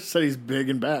true. They just said he's big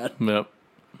and bad. Yep.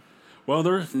 Well,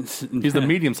 He's the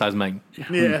medium-sized man.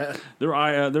 Yeah.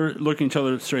 they're looking each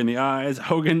other straight in the eyes.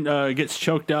 Hogan gets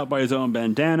choked out by his own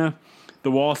bandana.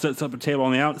 The Wall sets up a table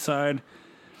on the outside.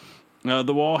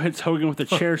 The Wall hits Hogan with a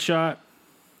chair shot.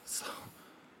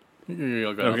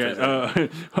 Okay.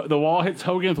 The Wall hits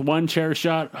Hogan with one chair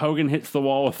shot. Hogan hits the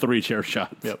Wall with 3 chair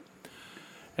shots. Yep.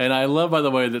 And I love, by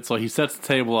the way, that so he sets the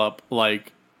table up,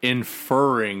 like,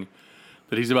 inferring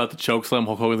that he's about to chokeslam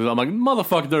Hulk Hogan. I'm like,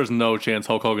 motherfucker, there's no chance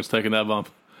Hulk Hogan's taking that bump.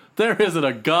 There isn't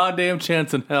a goddamn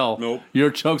chance in hell Nope.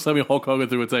 you're chokeslamming Hulk Hogan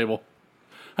through a table.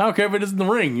 I don't care if it is in the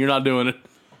ring. You're not doing it.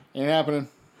 Ain't happening.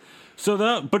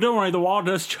 But don't worry, the Wall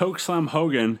does chokeslam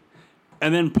Hogan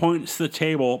and then points to the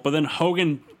table, but then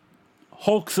Hogan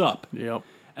hulks up. Yep.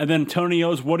 And then Tony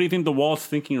yells, "What do you think the Wall's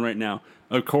thinking right now?"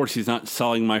 Of course, he's not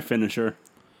selling my finisher.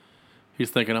 He's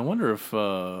thinking, I wonder if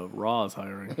Raw is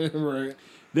hiring. Right.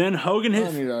 Then Hogan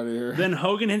hits. I need out of here. Then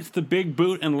Hogan hits the big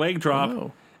boot and leg drop,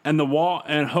 Oh. and the Wall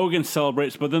and Hogan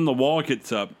celebrates. But then the Wall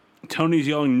gets up. Tony's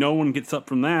yelling, "No one gets up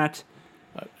from that."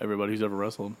 Everybody who's ever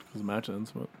wrestled because the match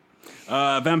ends.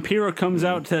 But Vampiro comes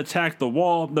out to attack the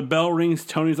Wall. The bell rings.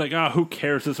 Tony's like, who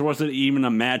cares? This wasn't even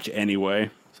a match anyway."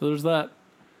 so there's that.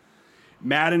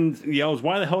 Madden yells,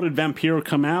 "Why the hell did Vampiro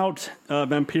come out?"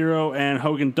 Vampiro and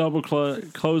Hogan double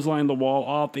clothesline the Wall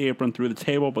off the apron through the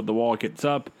table, but the Wall gets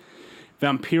up.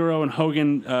 Vampiro and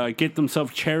Hogan get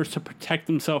themselves chairs to protect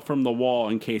themselves from the Wall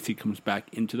in case he comes back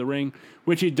into the ring,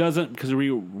 which he doesn't because we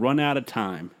run out of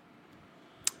time.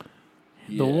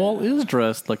 The Wall is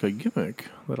dressed like a gimmick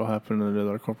that'll happen in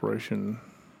another corporation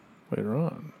later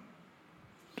on,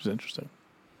 which is interesting.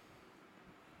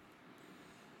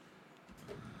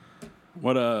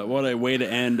 What a way to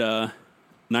end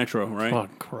Nitro, right? Oh,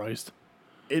 Christ.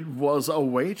 It was a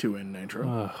way to end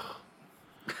Nitro.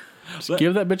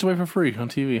 Give that bitch away for free on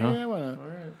TV, huh? Yeah, why not?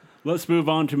 Let's move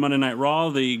on to Monday Night Raw,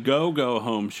 the Go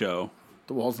Home show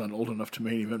The Wall's not old enough to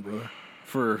main event, brother.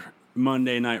 for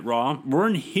Monday Night Raw. We're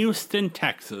in Houston,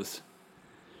 Texas.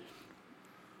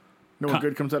 No one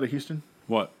good comes out of Houston?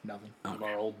 What? Nothing.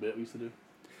 Our old bit we used to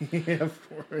do.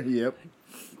 Yep.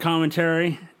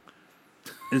 Commentary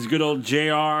is good old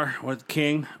JR with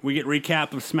King. We get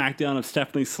recap of SmackDown of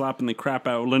Stephanie slapping the crap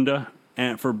out of Linda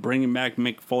and for bringing back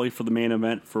Mick Foley for the main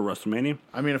event for WrestleMania.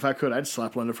 I mean, if I could, I'd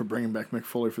slap Linda for bringing back Mick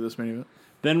Foley for this main event.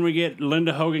 Then we get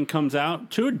Linda Hogan comes out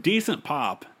to a decent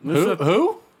pop.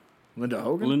 Who? Linda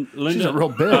Hogan? Linda, She's a real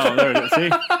bitch. Oh, there it is. See?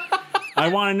 I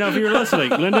want to know if you're listening.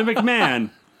 Linda McMahon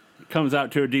comes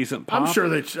out to a decent pop.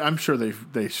 I'm sure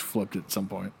they flipped it at some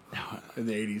point in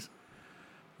the 80s.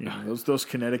 You know, those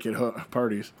Connecticut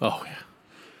parties. Oh, yeah.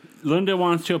 Linda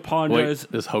wants to apologize.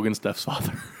 Wait, is Hogan Steph's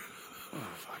father?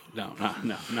 No,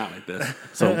 not like this.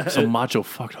 So Macho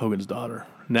fucked Hogan's daughter.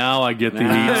 Now I get the heat.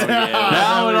 Yeah.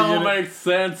 Now it all makes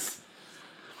sense.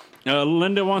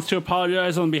 Linda wants to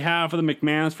apologize on behalf of the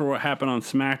McMahons for what happened on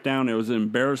SmackDown. It was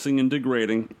embarrassing and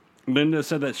degrading. Linda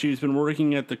said that she's been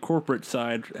working at the corporate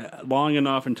side long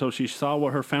enough until she saw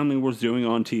what her family was doing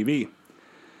on TV.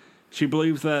 She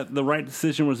believes that the right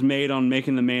decision was made on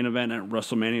making the main event at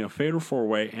WrestleMania a Fatal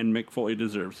 4-Way, and Mick Foley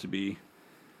deserves to be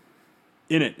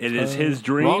in it. It is his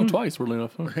dream. Wrong twice, weirdly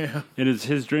enough. Yeah. It is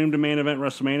his dream to main event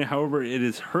WrestleMania. However, it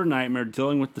is her nightmare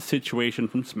dealing with the situation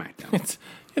from SmackDown. It's,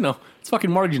 it's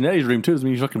fucking Mark Jannetty's dream, too. Doesn't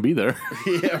mean you fucking be there.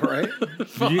 Yeah, right?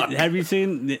 Have you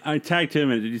seen? I tagged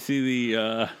him in it. Did you see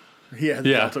the Yeah,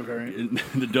 the Delta variant.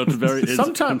 the Delta variant? is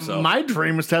Sometimes himself. my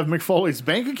dream is to have Mick Foley's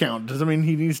bank account. Doesn't mean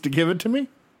he needs to give it to me.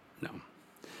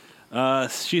 No.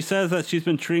 She says that she's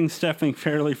been treating Stephanie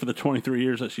fairly for the 23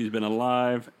 years that she's been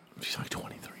alive. She's like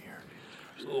 23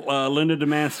 years. Linda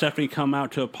demands Stephanie come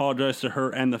out to apologize to her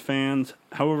and the fans.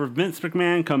 However, Vince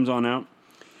McMahon comes on out.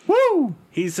 Woo!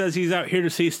 He says he's out here to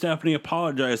see Stephanie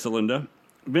apologize to Linda.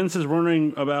 Vince is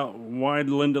wondering about why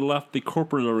Linda left the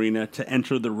corporate arena to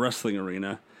enter the wrestling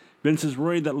arena. Vince is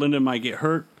worried that Linda might get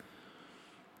hurt,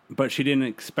 but she didn't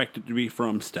expect it to be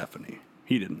from Stephanie.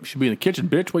 He didn't. Should be in the kitchen,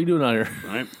 bitch. What are you doing out here?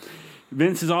 Right.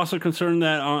 Vince is also concerned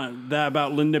that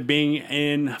about Linda being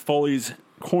in Foley's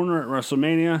corner at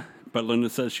WrestleMania, but Linda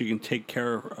says she can take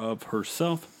care of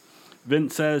herself.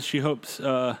 Vince says she hopes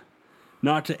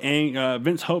not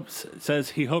to says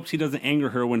he hopes he doesn't anger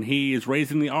her when he is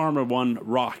raising the arm of one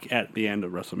Rock at the end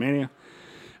of WrestleMania.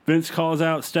 Vince calls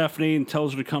out Stephanie and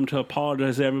tells her to come to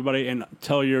apologize to everybody and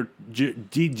tell your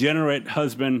degenerate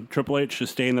husband Triple H to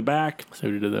stay in the back. See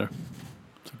what you did there.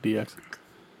 It's like DX.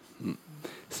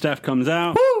 Steph comes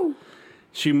out. Woo!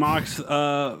 She mocks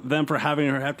them for having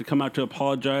her have to come out to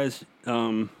apologize.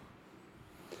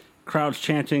 Crowds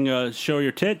chanting, show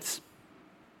your tits.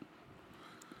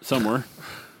 Somewhere.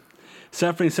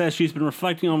 Stephanie says she's been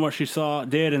reflecting on what she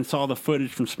did and saw the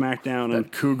footage from SmackDown.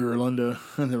 That cougar Linda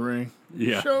in the ring.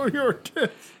 Yeah. Show your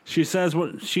tits. She says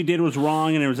what she did was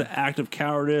wrong and it was an act of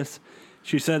cowardice.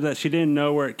 She said that she didn't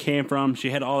know where it came from.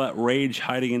 She had all that rage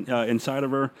hiding inside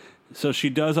of her. So she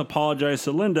does apologize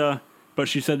to Linda, but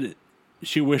she said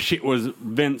she wished it was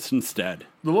Vince instead.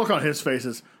 The look on his face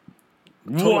is,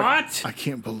 What? I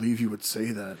can't believe you would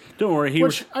say that. Don't worry.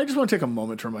 I just want to take a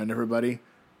moment to remind everybody,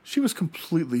 she was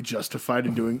completely justified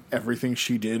in doing everything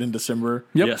she did in December.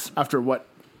 Yep. Yes. After what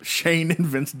Shane and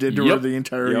Vince did to her the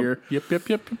entire year.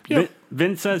 Yep.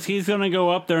 Vince says he's going to go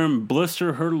up there and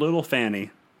blister her little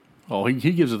fanny. Oh,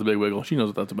 he gives it the big wiggle. She knows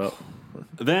what that's about.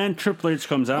 Then Triple H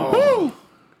comes out. Woo!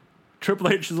 Triple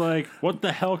H is like, what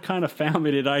the hell kind of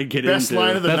family did I get Best into?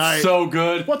 line of the night. That's so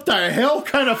good. What the hell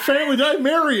kind of family did I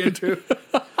marry into?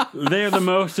 They are the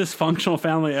most dysfunctional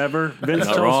family ever. Vince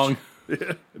Not wrong.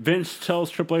 Vince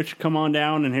tells Triple H to come on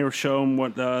down and he'll show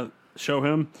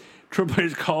him. Triple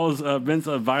H calls Vince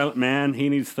a violent man. He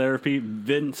needs therapy.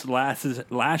 Vince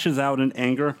lashes out in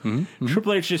anger.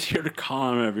 Triple H is here to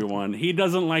calm everyone. He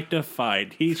doesn't like to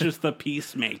fight. He's just the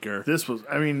peacemaker. This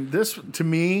to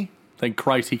me, Thank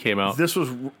Christ he came out. this was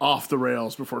off the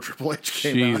rails before Triple H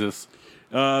came out. Jesus.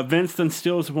 Vince then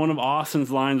steals one of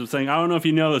Austin's lines of saying, I don't know if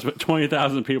you know this, but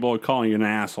 20,000 people are calling you an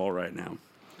asshole right now.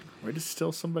 Way to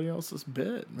steal somebody else's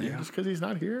bit, man. Yeah. Just because he's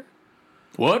not here.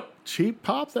 What? Cheap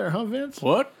pop there, huh, Vince?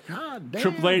 What? God damn.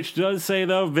 Triple H does say,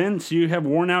 though, Vince, you have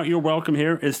worn out your welcome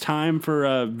here. It's time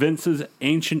for Vince's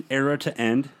ancient era to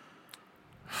end.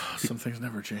 Some things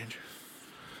never change.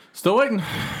 Still waiting.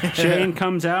 Shane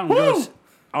comes out and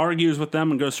argues with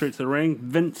them and goes straight to the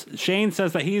ring. Shane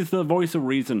says that he's the voice of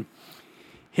reason.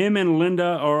 Him and Linda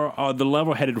are the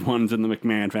level-headed ones in the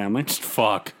McMahon family.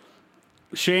 Fuck.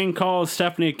 Shane calls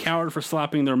Stephanie a coward for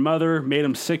slapping their mother, made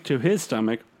him sick to his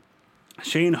stomach.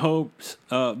 Shane hopes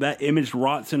that image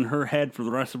rots in her head for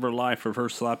the rest of her life of her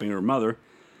slapping her mother.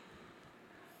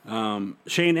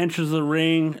 Shane enters the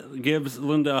ring, gives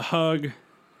Linda a hug.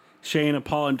 Shane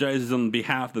apologizes on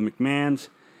behalf of the McMahons.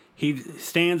 He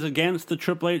stands against the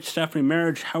Triple H Stephanie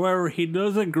marriage. However, he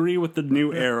does agree with the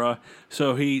new era,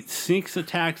 so he sneaks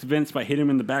attacks Vince by hitting him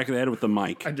in the back of the head with the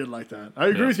mic. I did like that. I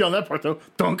agree with you on that part, though.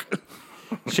 Dunk.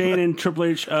 Shane and Triple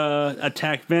H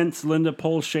attack Vince. Linda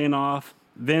pulls Shane off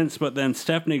Vince, but then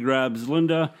Stephanie grabs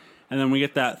Linda, and then we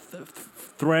get that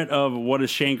threat of what is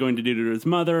Shane going to do to his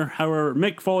mother. However,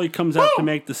 Mick Foley comes out to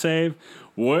make the save.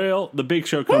 Well, the Big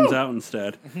Show comes out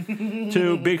instead.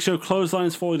 Two Big Show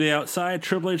clotheslines Foley to the outside.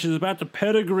 Triple H is about to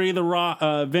pedigree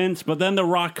the Vince, but then The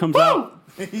Rock comes out.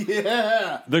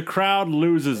 Yeah. The crowd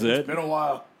loses it. Been a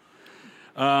while.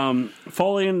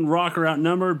 Foley and Rock are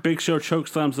outnumbered. Big Show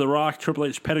chokeslams The Rock. Triple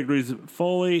H pedigrees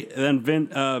Foley. And then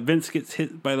Vince gets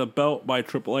hit by the belt by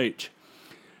Triple H.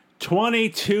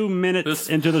 22 minutes This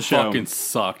into the show. fucking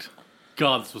sucked.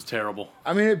 God, this was terrible.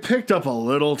 I mean, it picked up a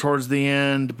little towards the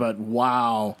end, but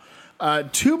wow.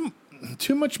 Too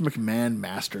much McMahon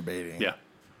masturbating. Yeah.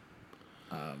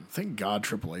 Thank God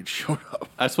Triple H showed up.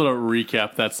 I just want to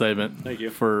recap that segment. Thank you.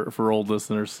 For old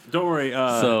listeners. Don't worry.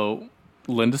 So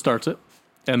Linda starts it,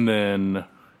 and then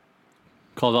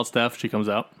calls out Steph. She comes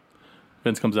out.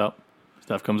 Vince comes out.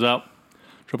 Steph comes out.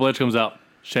 Triple H comes out.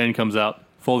 Shane comes out.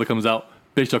 Foley comes out.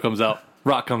 Big Show comes out.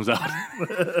 Rock comes out.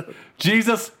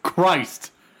 Jesus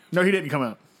Christ. No, he didn't come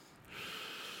out.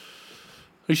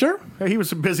 Are you sure? Yeah, he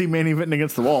was busy main eventing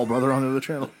against the wall, brother, on the other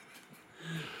channel.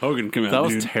 Hogan came out. That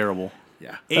was dude. terrible.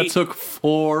 Yeah. That took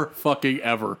 4 fucking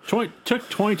ever. Took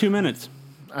 22 minutes.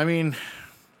 I mean,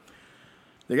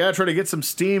 they got to try to get some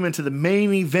steam into the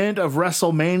main event of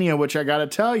WrestleMania, which I got to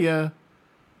tell you,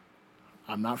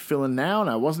 I'm not feeling now, and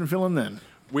I wasn't feeling then.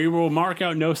 We will mark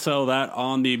out no sell that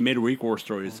on the midweek war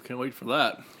stories. Can't wait for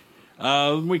that.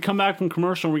 We come back from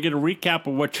commercial and we get a recap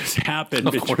of what just happened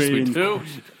Of course we between do.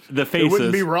 the It faces.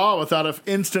 wouldn't be Raw without an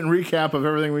instant recap of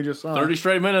everything we just saw. 30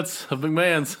 straight minutes of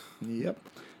McMahon's. Yep.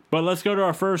 But let's go to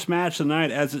our first match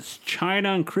tonight as it's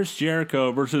Chyna and Chris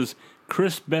Jericho versus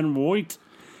Chris Benoit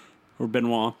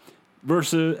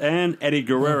versus and Eddie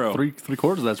Guerrero. Three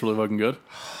quarters of that's really fucking good.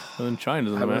 And then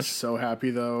China's in I the was match. so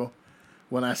happy, though,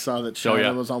 when I saw that Oh, Chyna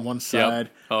yeah. was on one side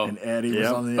Oh. and Eddie was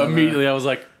Yep. on the other. Immediately I was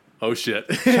like, oh shit.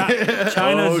 Chyna's,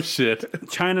 Oh shit.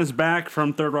 Chyna's back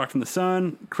from Third Rock from the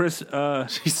Sun. Chris,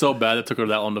 She's so bad it took her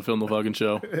that long to film the fucking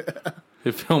show. They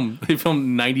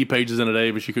filmed 90 pages in a day,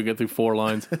 but she could get through 4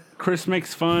 lines. Chris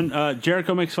makes fun.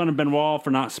 Jericho makes fun of Benoit for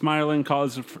not smiling.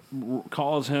 Calls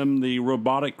him the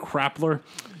robotic Crappler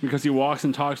because he walks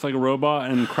and talks like a robot,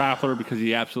 and Crappler because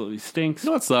he absolutely stinks. You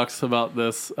know what sucks about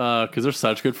this? Because they're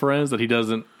such good friends that he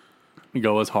doesn't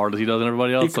go as hard as he does in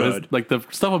everybody else. He So could. like the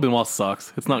stuff with Benoit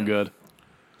sucks. It's not good.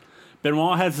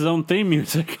 Benoit has his own theme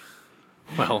music.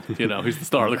 Well, you know, he's the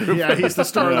star of the group. Yeah, he's the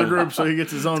star of the group, so he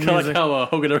gets his own Kind of music. like how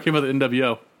Hogan never came out of the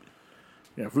NWO.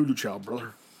 Yeah, Voodoo Child,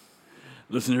 brother.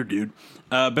 Listen here, dude.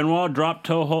 Benoit drop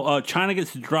toe hold. Chyna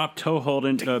gets drop toe hold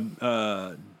into.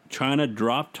 Chyna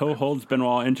drop toe holds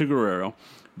Benoit into Guerrero.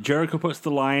 Jericho puts the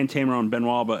lion tamer on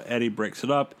Benoit, but Eddie breaks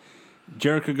it up.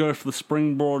 Jericho goes for the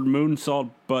springboard moonsault,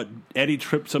 but Eddie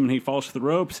trips him and he falls to the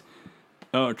ropes.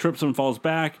 Trips him and falls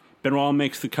back. Benoit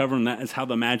makes the cover, and that is how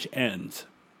the match ends.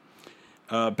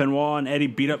 Benoit and Eddie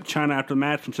beat up Chyna after the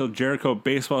match until Jericho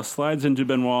baseball slides into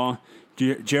Benoit.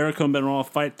 Jericho and Benoit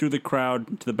fight through the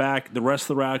crowd to the back. The rest of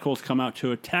the Radicals come out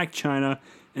to attack Chyna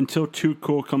until Too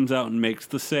Cool comes out and makes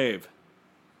the save.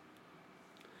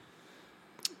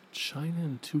 China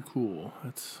and Too Cool.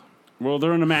 That's Well,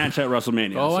 they're in a match at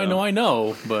WrestleMania. oh, so. I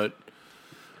know, but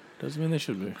doesn't mean they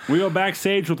should be. We go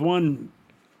backstage with one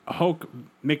Hulk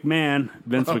McMahon,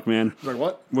 Vince McMahon, Like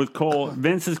what? with Cole.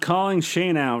 Vince is calling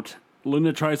Shane out.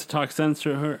 Linda tries to talk sense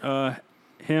to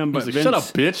him, but He's like, Vince shut up,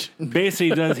 bitch.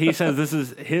 basically does. He says this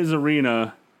is his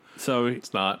arena, so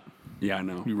It's not. yeah, I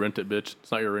know. You rent it, bitch.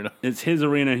 It's not your arena. It's his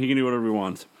arena. He can do whatever he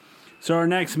wants. So our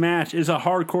next match is a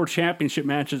Hardcore Championship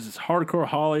match. It's Hardcore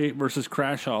Holly versus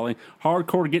Crash Holly.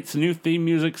 Hardcore gets new theme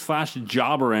music /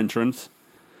 jobber entrance.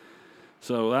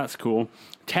 So that's cool.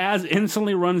 Taz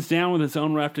instantly runs down with his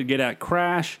own ref to get at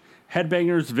Crash.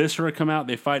 Headbangers, Viscera come out.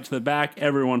 They fight to the back.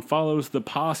 Everyone follows. The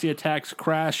posse attacks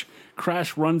Crash.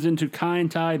 Crash runs into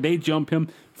Kai-En-Tai. They jump him.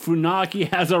 Funaki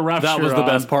has a ref That shirt was the on.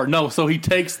 best part. No, so he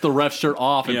takes the ref shirt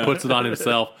off and Yeah. puts it on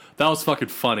himself. That was fucking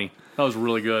funny. That was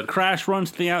really good. Crash runs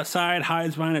to the outside,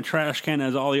 hides behind a trash can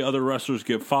as all the other wrestlers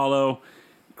give follow.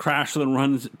 Crash then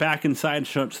runs back inside,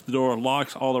 shuts the door,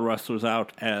 locks all the wrestlers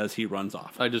out as he runs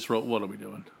off. I just wrote, what are we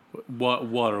doing? What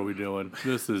are we doing?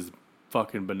 This is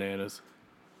fucking bananas.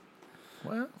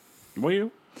 Well,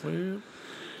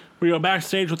 We go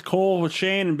backstage with Cole, with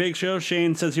Shane, and Big Show.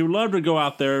 Shane says he would love to go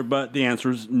out there, but the answer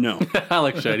is no. I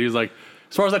like Shane. He was like,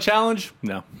 as far as that challenge,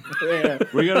 no.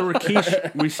 We go to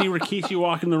Rikishi. We see Rikishi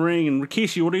walk in the ring, and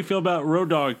Rikishi, what do you feel about Road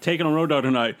Dogg taking on Road Dogg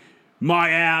tonight? My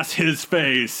ass, his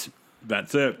face.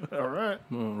 That's it. all right.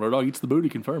 Road Dogg eats the booty,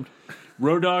 confirmed.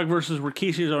 Road Dogg versus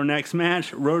Rikishi is our next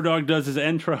match. Road Dogg does his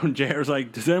intro, and JR's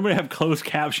like, does anybody have closed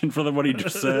caption for what he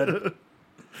just said?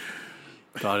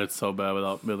 God, it's so bad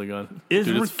without Billy Gunn. Is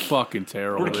Dude, it's Rik- fucking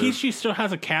terrible. dude. Rikishi still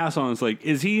has a cast on. It's like,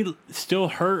 is he still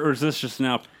hurt, or is this just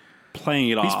now playing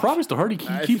it He's off? probably still hurt. He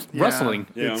keeps wrestling.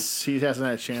 Yeah. He hasn't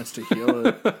had a chance to heal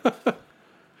it.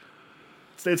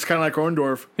 It's kind of like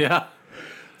Orndorff. Yeah.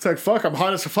 It's like, fuck, I'm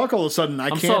hot as fuck all of a sudden. I I'm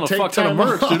can't selling a take fuck ton of time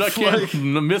merch, off. dude. I can't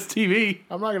Like, miss TV.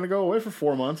 I'm not going to go away for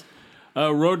 4 months.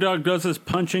 Road Dogg does this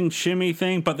punching shimmy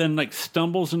thing, but then like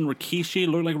stumbles in Rikishi.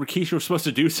 Looked like Rikishi was supposed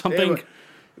to do something.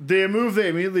 The move they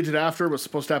immediately did after was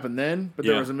supposed to happen then, but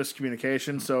there Yeah. was a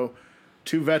miscommunication. So,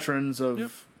 2 veterans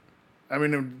of, I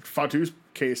mean, in Fatu's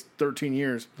case, 13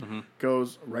 years,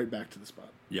 goes right back to the spot.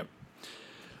 Yep.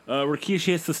 Rikishi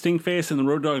hits the Sting face, and the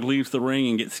Road Dogg leaves the ring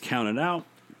and gets counted out.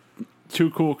 Too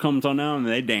Cool comes on out, and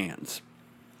they dance.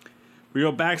 We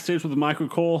go backstage with Michael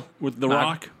Cole with The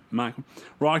Rock. Michael.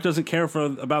 Rock doesn't care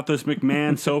about this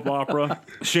McMahon soap opera.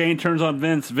 Shane turns on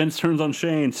Vince. Vince turns on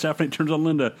Shane. Stephanie turns on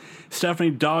Linda.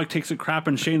 Stephanie dog takes a crap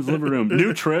in Shane's living room.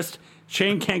 New tryst.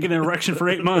 Shane can't get an erection for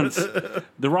 8 months.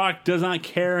 The Rock does not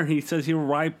care. He says he will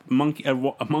wipe a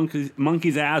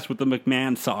monkey's ass with the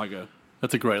McMahon saga.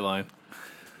 That's a great line.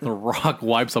 The Rock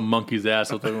wipes a monkey's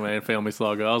ass with the McMahon family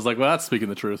saga. I was like, well, that's speaking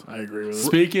the truth. I agree with it.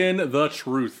 Speaking the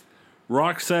truth.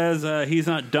 Rock says he's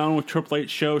not done with Triple H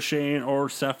show Shane or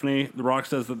Stephanie. The Rock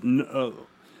says that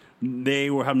they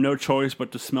will have no choice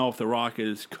but to smell if The Rock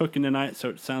is cooking tonight. So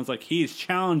it sounds like he's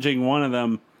challenging one of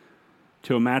them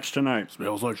to a match tonight.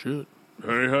 Smells like shit.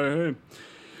 Hey.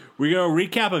 We go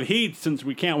recap of Heat since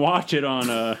we can't watch it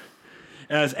on.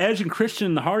 As Edge and Christian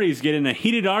and the Hardys get in a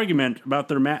heated argument about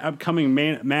their upcoming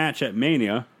match at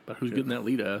Mania. But who's getting that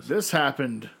lead ass? This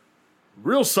happened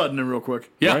real sudden and real quick.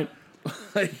 Yeah. Right?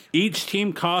 Each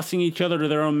team costing each other to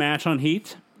their own match on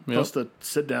Heat. Plus the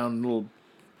sit-down little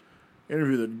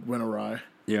interview that went awry.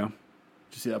 Yeah. Did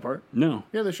you see that part? No.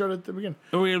 Yeah, they showed it at the beginning.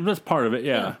 Oh, yeah, that's part of it,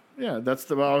 yeah. Yeah, that's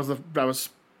that was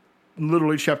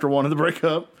literally chapter 1 of the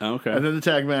breakup. Okay. And then the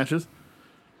tag matches.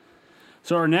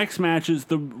 So our next match is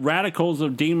the Radicals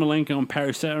of Dean Malenko and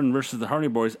Perry Saturn versus the Hardy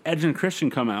Boys. Edge and Christian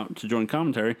come out to join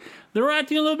commentary. They're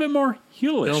acting a little bit more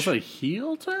heelish. They don't say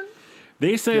heel turn?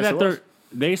 They say Yes, that it they're was.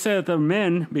 they say that they're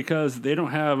men because they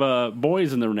don't have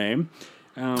boys in their name.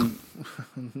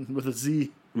 With a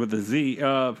Z. With a Z.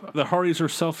 The Hardys are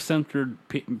self-centered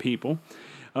people.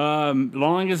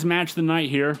 Longest match of the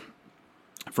night here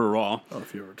for Raw. Oh,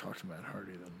 if you ever talk to Matt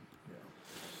Hardy,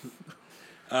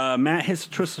 then Matt hits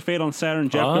the Twist of Fate on Saturn.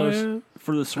 Jeff goes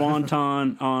for the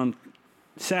Swanton on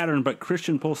Saturn, but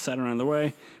Christian pulls Saturn out of the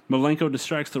way. Malenko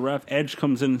distracts the ref. Edge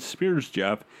comes in and spears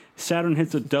Jeff. Saturn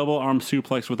hits a double arm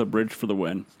suplex with a bridge for the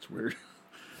win. it's weird.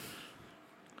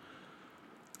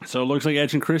 So it looks like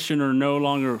Edge and Christian are no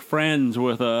longer friends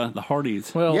with the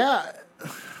Hardys. Well, Yeah,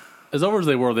 as over as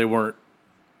they weren't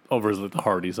over as like the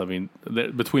Hardys. I mean,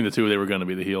 between the two, they were going to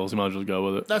be the heels. You might as well go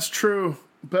with it. that's true.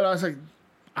 But I was like,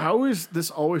 this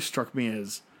always struck me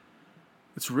as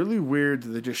it's really weird that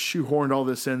they just shoehorned all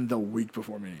this in the week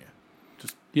before Mania.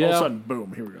 Just all of Yeah. a sudden,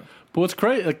 boom, here we go. But what's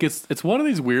great, like it's one of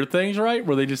these weird things, right?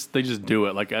 Where they just do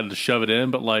it, like I had to shove it in.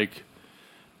 But like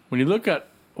when you look at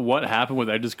what happened with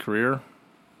Edge's career,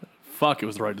 fuck, it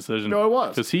was the right decision. No, it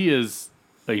was. because he is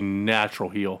a natural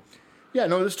heel. Yeah,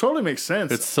 no, this totally makes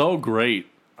sense. It's so great.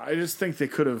 I just think they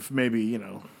could have maybe,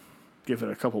 give it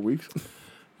a couple weeks.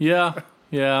 Yeah.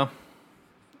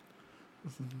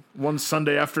 One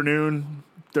Sunday afternoon,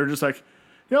 they're just like,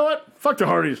 you know what? Fuck the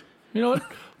Hardys. You know what?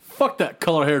 Fuck that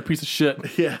color-haired piece of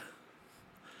shit. Yeah.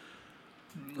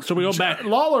 So we go back.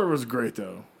 Lawler was great,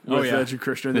 though. With yeah. Edge and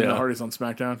Christian and then Yeah. the Hardys on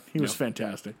SmackDown. He was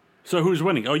fantastic. So who's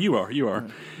winning? Oh, you are.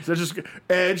 Is that just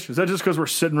Edge? Is that just because we're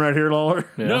sitting right here, Lawler?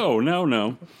 Yeah.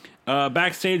 No.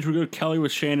 Backstage, we go Kelly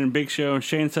with Shane and Big Show.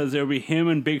 Shane says it'll be him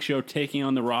and Big Show taking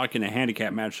on The Rock in a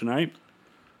handicap match tonight.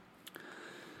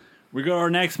 We go to our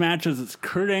next matches. It's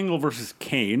Kurt Angle versus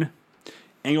Kane.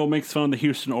 Angle makes fun of the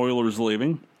Houston Oilers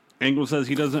leaving. Angle says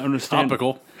he doesn't understand.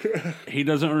 Topical. He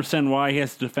doesn't understand why he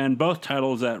has to defend both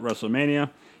titles at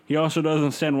WrestleMania. He also doesn't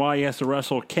understand why he has to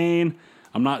wrestle Kane.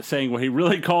 I'm not saying what he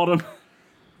really called him.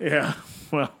 Yeah.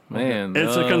 Well, Man,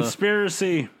 It's a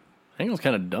conspiracy. Angle's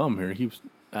kind of dumb here. He keeps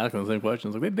asking the same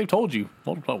questions. Like they told you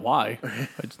multiple why.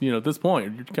 At this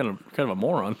point, you're kind of a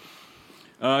moron.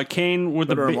 Kane with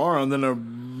better a the moron than a.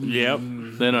 yep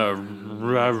Then a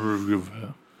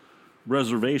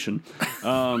reservation.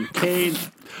 Kane.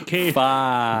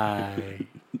 bye.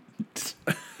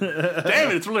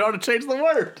 Damn it! It's really hard to change the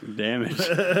word. Damn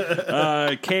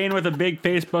it. Kane with a big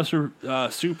facebuster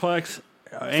suplex.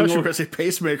 I thought you were going to say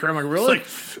pacemaker. I'm like, really?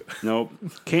 Nope.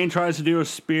 Kane tries to do a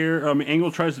spear. Angle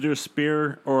tries to do a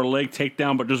spear or a leg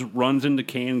takedown, but just runs into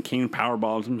Kane. And Kane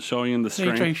powerbombs him, showing him the He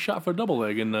strength. shot for a double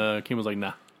leg, and Kane was like,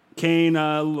 "Nah," Kane,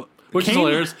 which is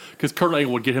hilarious because Kurt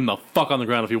Angle would get him the fuck on the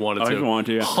ground if he wanted to. if he wanted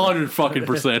to, yeah.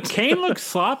 100%. Kane looked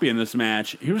sloppy in this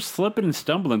match. He was slipping and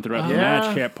stumbling throughout the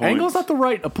match at points. Angle's not the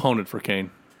right opponent for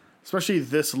Kane. Especially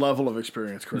this level of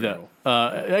experience, Kurt Yeah.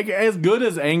 Angle. Like, as good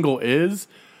as Angle is,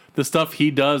 the stuff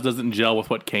he does doesn't gel with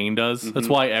what Kane does. That's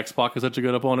why X-Pac is such a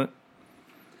good opponent.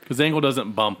 Because Angle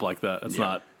doesn't bump like that. It's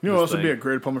not. You know what else his would be a thing.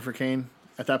 great opponent for Kane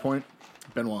at that point?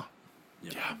 Benoit.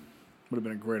 Yeah. Would have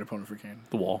been a great opponent for Kane.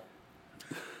 The Wall.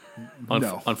 On,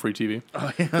 No. on free TV.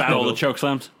 Battle of the choke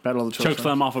slams. Battle of the Choke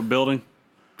slam off a building.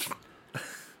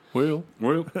 Will.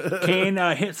 Kane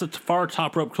hits the far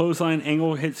top rope clothesline.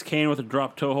 Angle hits Kane with a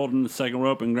drop toe hold in the second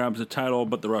rope and grabs the title,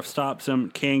 but the ref stops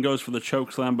him. Kane goes for the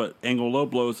choke slam, but Angle low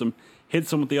blows him,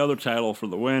 hits him with the other title for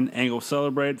the win. Angle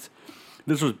celebrates.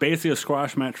 This was basically a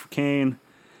squash match for Kane.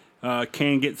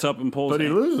 Kane gets up and pulls. But he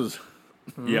loses.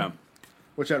 Yeah.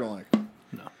 Which I don't like.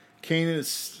 No. Kane is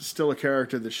still a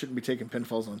character that shouldn't be taking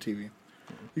pinfalls on TV.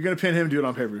 You're going to pin him, do it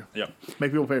on pay-per-view. Yeah.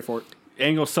 Make people pay for it.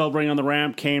 Angle celebrating on the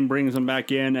ramp. Kane brings him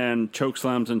back in and choke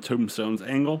slams and tombstones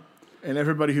Angle. And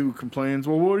everybody who complains,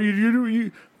 well, what do you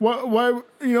do? What are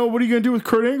you going to do with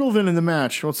Kurt Angle then in the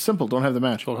match? Well, it's simple. Don't have the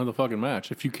match. Don't have the fucking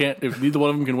match. If neither one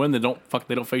of them can win, they don't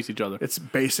face each other. It's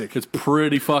basic. It's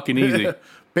pretty fucking easy.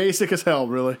 Basic as hell,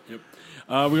 really.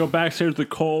 Yep. We go backstage to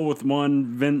Cole with one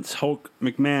Vince Hulk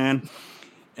McMahon.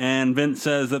 And Vince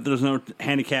says that there's no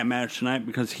handicap match tonight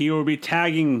because he will be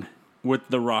tagging with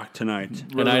The Rock tonight.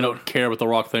 And I don't care what The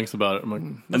Rock thinks about it. I'm like,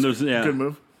 And there's Good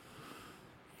move.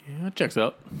 yeah, it checks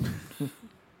out.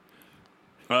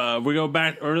 We go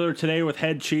back earlier today with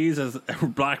Head Cheese as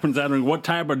Blackman's asking, what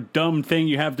type of dumb thing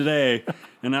you have today?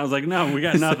 And I was like, no, we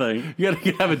got nothing. You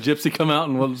gotta have a gypsy come out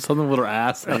and something with her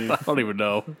ass. I don't even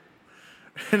know.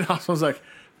 And Austin's like,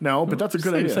 no, but that's a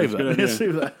good idea. Save that. Good idea.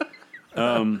 Save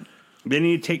that. They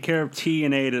need to take care of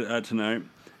TNA tonight.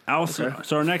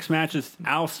 So our next match is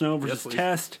Al Snow versus please.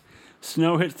 Test.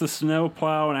 Snow hits the snow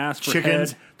plow and asks for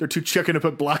Chickens. head. They're too chicken to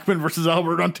put Blackman versus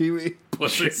Albert on TV.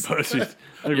 Pussies. Pussies.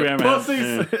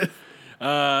 Pussies.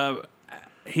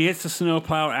 He hits the snow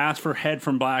plow, asks for head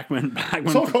from Blackman.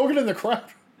 Hulk Hogan in the crowd.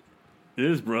 It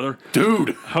is, brother.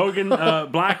 Dude.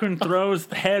 Blackman throws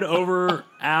the head over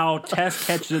Al. Test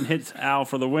catches and hits Al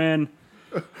for the win.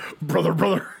 Brother.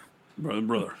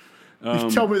 Brother.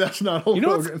 Tell me that's not Hulk You know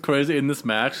Hogan. what's crazy in this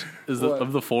match is that What?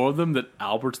 of the four of them, that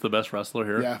Albert's the best wrestler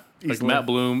here. Yeah, like easily. Matt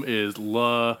Bloom is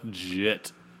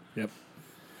legit. Yep.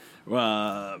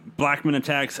 Blackman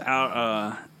attacks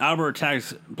Albert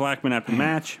attacks Blackman after the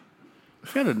match.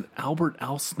 If you had an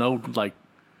Al Snow like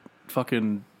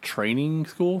fucking training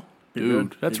school,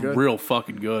 dude, good. that's Be good. real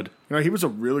fucking good. You know, he was a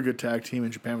really good tag team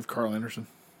in Japan with Carl Anderson.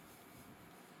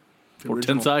 Or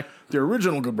Tensai. The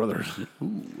original Good Brothers.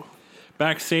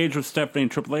 Backstage with Stephanie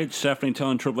and Triple H. Stephanie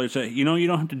telling Triple H that, you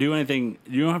don't have to do anything.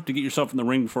 You don't have to get yourself in the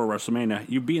ring before WrestleMania.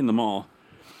 You beat them all.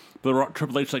 But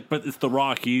Triple H like, but it's The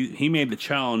Rock. He made the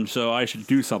challenge, so I should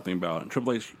do something about it. And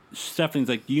Triple H, Stephanie's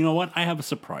like, you know what? I have a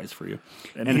surprise for you.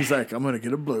 And he's like, I'm going to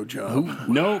get a blowjob.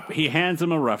 Nope. He hands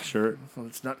him a rough shirt. Well,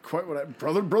 it's not quite what I...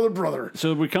 Brother.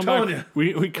 So we come Telling back.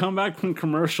 We come back from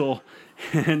commercial,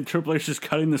 and Triple H is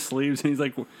cutting the sleeves, and he's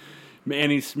like,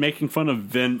 and he's making fun of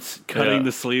Vince cutting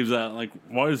the sleeves out. Like,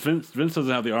 why is Vince doesn't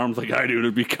have the arms like I do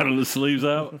to be cutting the sleeves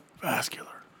out? Vascular.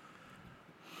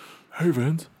 Hey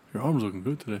Vince, your arm's looking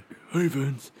good today. Hey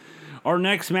Vince. Our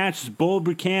next match is Bull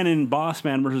Buchanan and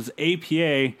Bossman versus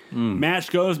APA.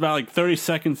 Match goes about like 30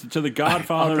 seconds to the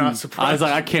Godfather. I'm not I surprised. was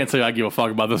like, I can't say I give a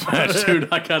fuck about this match, dude.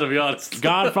 I gotta be honest.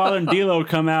 Godfather and D'Lo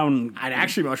come out, and I'd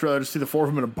actually much rather just see the four of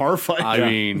them in a bar fight. I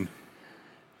mean,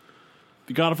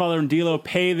 the Godfather and D'Lo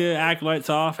pay the acolytes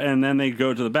off, and then they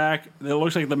go to the back. It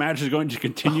looks like the match is going to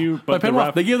continue, but the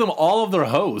ref, they give them all of their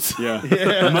hose.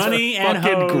 yeah. Money and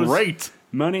Fucking hose. great.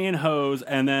 Money and hose,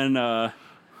 and then I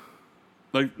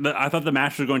thought the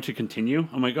match was going to continue.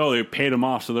 I'm like, oh, they paid them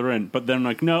off, so they're in. But then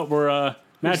like, no, we're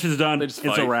match is done. they It's just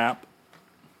a fight. wrap.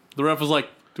 The ref was like,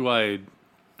 do I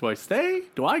stay?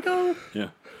 Do I go? Yeah.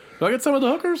 Do I get some of the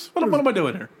hookers? What am I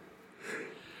doing here?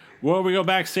 Well, we go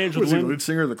backstage with Was he the Lynn. lead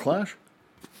singer of The Clash?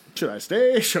 Should I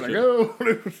stay? Should I go?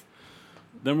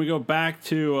 Then we go back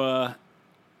to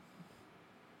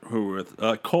who we're with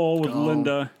Cole with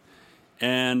Linda,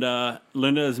 and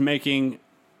Linda is making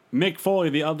Mick Foley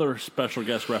the other special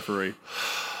guest referee.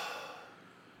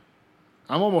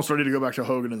 I'm almost ready to go back to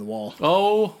Hogan in the Wall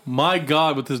Oh my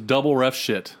god, with this double ref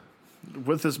shit.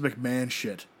 with this McMahon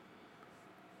shit.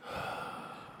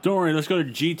 Don't worry, let's go to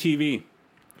GTV.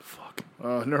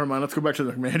 Never mind. Let's go back to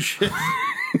the McMahon shit.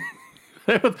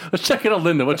 Let's check it out,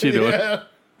 Linda. What you doing? Yeah.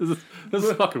 This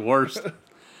is fucking worse.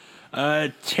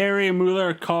 Terry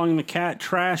Mueller calling the cat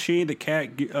trashy. The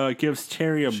cat gives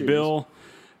Terry a bill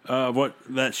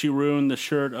that she ruined the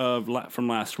shirt from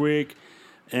last week,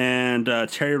 and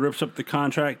Terry rips up the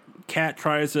contract. Cat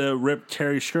tries to rip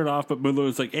Terry's shirt off, but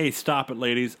Mueller's like, "Hey, stop it,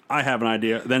 ladies! I have an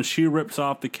idea." Then she rips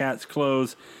off the cat's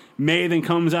clothes. May then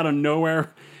comes out of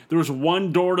nowhere. There was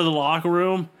one door to the locker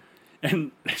room,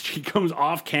 and she comes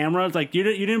off camera. It's like you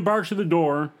didn't barge through the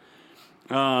door.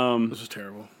 This is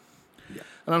terrible.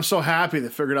 And I'm so happy they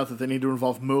figured out that they need to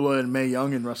involve Moolah and Mae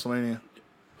Young in WrestleMania.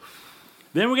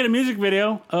 Then we get a music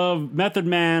video of Method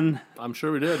Man, I'm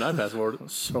sure we did. I fast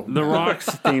forwarded. So The Rock's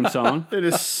theme song. it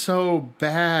is so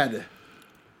bad.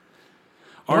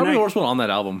 Our the next- worst one on that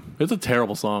album. It's a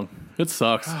terrible song. It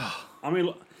sucks. I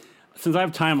mean, since I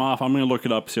have time off, I'm going to look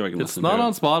it up, see if I can It's listen not to on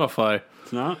it. Spotify.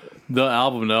 It's not? The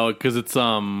album, no, because it's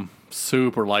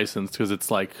super licensed. Because it's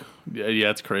like, yeah,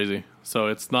 it's crazy. So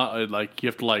it's not like you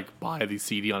have to like buy the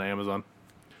CD on Amazon.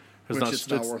 Which is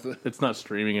not worth it. It's not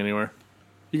streaming anywhere.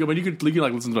 You can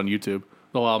like listen to it on YouTube.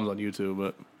 The whole album's on YouTube,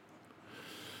 but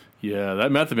yeah,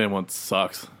 that Method Man one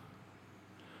sucks.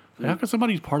 How can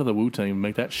somebody who's part of the Wu-Tang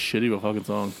make that shitty of a fucking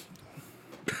song?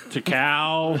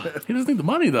 Takao. He doesn't need the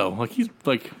money though. Like he's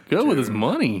like good with his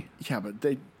money. Yeah,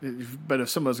 but if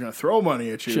someone's gonna throw money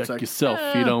at you, Check it's like yourself.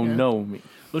 You don't know me.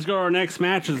 Let's go to our next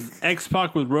match is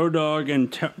X-Pac with Road Dogg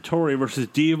and Tori versus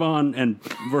Devon and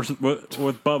versus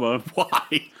with Bubba.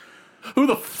 Why? Who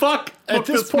the fuck? At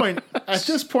this point,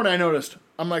 I noticed.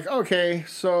 I'm like, okay,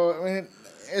 so I mean,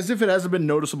 as if it hasn't been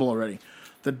noticeable already,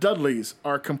 the Dudleys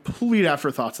are complete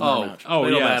afterthoughts in their match, Oh,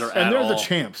 they don't yes. matter and at they're all. the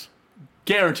champs.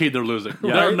 Guaranteed they're losing.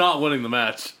 They're Right? not winning the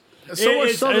match. So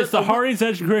It's the Hardys,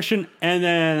 Edge and Christian, and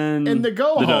then in the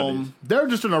go Dudleys. home, they're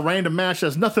just in a random match that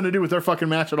has nothing to do with their fucking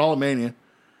match at all at Mania.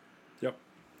 Yep.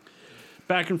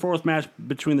 Back and forth match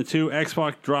between the two.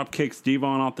 X-Pac drop kicks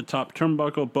Devon off the top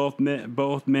turnbuckle.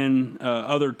 Both men,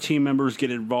 other team members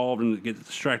get involved and get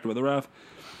distracted with the ref.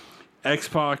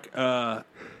 X-Pac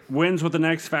wins with an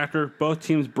X Factor. Both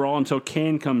teams brawl until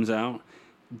Kane comes out.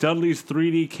 Dudley's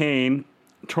 3D Kane.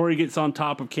 Tori gets on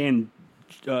top of Kane,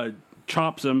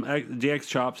 chops him, DX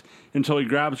chops, until he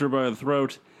grabs her by the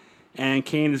throat. And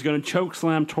Kane is going to choke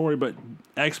slam Tori, but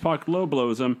X-Pac low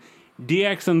blows him.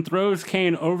 DX then throws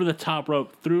Kane over the top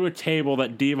rope through a table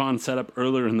that Devon set up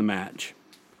earlier in the match.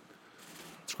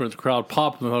 The crowd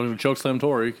popped and going to choke slam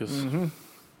Tori because you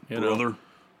know.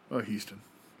 Oh, Houston.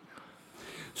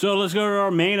 So let's go to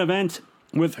our main event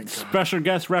with special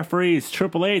guest referees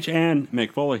Triple H and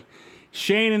Mick Foley.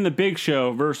 Shane and the Big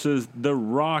Show versus The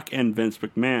Rock and Vince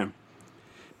McMahon.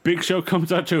 Big Show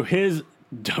comes out to his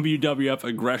WWF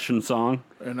aggression song.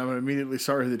 And I'm immediately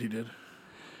sorry that he did.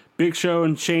 Big Show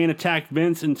and Shane attack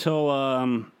Vince until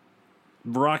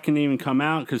Rock can even come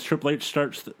out because Triple H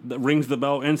rings the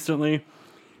bell instantly.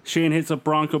 Shane hits a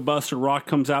Bronco Buster. Rock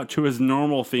comes out to his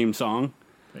normal theme song.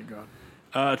 Thank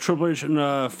God. Triple H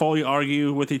and Foley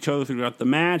argue with each other throughout the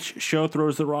match. Show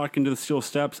throws The Rock into the steel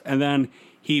steps, and then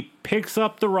he picks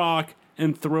up The Rock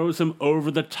and throws him over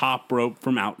the top rope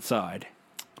from outside.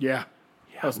 Yeah.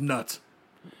 That was nuts.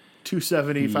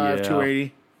 275, Yeah.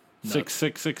 280.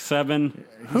 6'6", 6'7".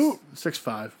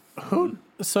 6'5".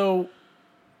 So,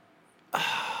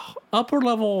 upper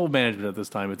level management at this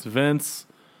time. It's Vince,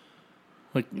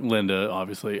 like Linda,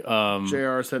 obviously.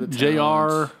 JR said it.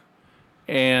 JR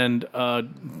and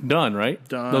Dunn, right?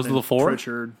 Dunn. Those are the and four?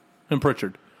 Pritchard. And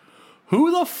Pritchard.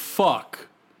 Who the fuck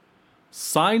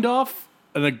signed off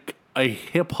a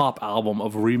hip hop album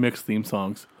of remix theme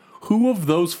songs? Who of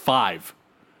those five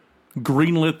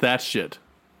greenlit that shit?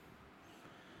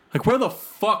 Like, where the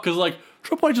fuck? Because, like,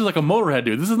 Triple H is like a Motorhead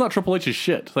dude. This is not Triple H's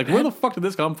shit. Like, where the fuck did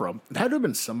this come from? It had to have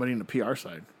been somebody in the PR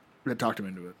side that talked him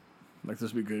into it. Like,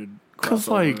 this would be good. Because,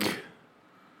 like,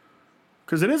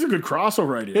 Because it is a good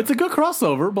crossover idea. it's a good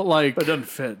crossover, but, like, But it doesn't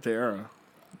fit the era.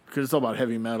 Because it's all about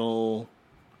heavy metal,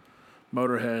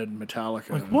 Motorhead,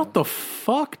 Metallica. what the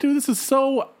fuck, dude? This is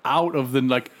so out of the,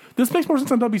 like, this makes more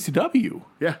sense on WCW.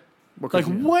 Yeah. Well, 'cause,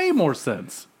 Like, yeah. way more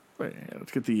sense. Wait, yeah,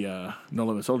 let's get the No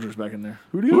Limit Soldiers back in there.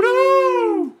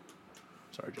 Woo!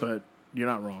 Sorry, Joe. But you're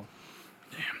not wrong.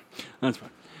 That's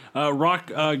fine. Rock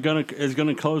is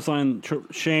gonna clothesline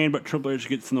Shane, but Triple H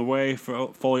gets in the way.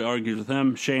 Foley argues with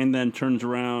him. Shane then turns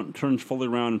Foley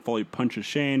around, and Foley punches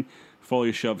Shane.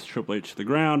 Foley shoves Triple H to the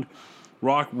ground.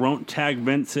 Rock won't tag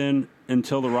Vince in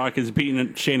until The Rock is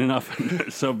beaten Shane enough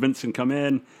so Vince can come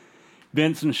in.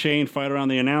 Vince and Shane fight around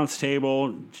the announce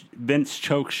table. Vince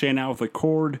chokes Shane out with a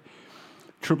cord.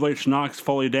 Triple H knocks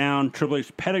Foley down. Triple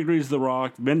H pedigrees The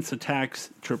Rock. Vince attacks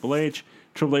Triple H.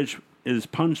 Triple H is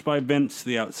punched by Vince to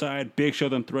the outside. Big Show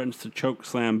then threatens to choke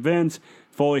slam Vince.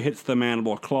 Foley hits the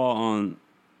mandible claw on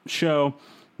Show.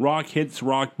 Rock hits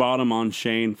rock bottom on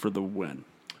Shane for the win.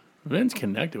 Vince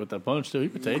connected with that punch, too. He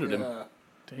potatoed him.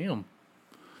 Damn.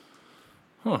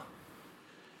 Huh.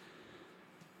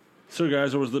 So,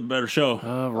 guys, what was the better show?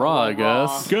 Raw, I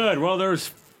guess. Good. Well, there's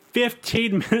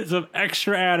 15 minutes of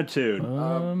extra attitude.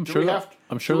 I'm Do sure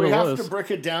we there have was. to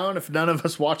break it down if none of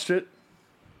us watched it?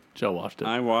 Joe watched it.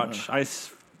 I watched.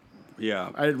 Yeah.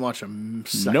 I didn't watch a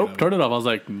second. Nope, of it. turned it off. I was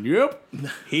like, yep.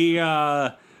 He,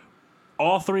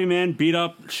 all three men beat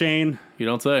up Shane. You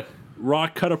don't say.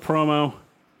 Rock cut a promo.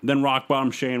 then rock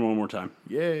bottom Shane one more time.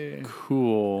 Yay.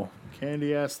 Cool.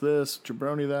 Candy ass this,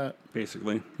 jabroni that.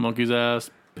 Basically, Monkey's ass.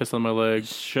 Piss on my leg.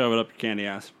 shove it up your candy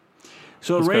ass.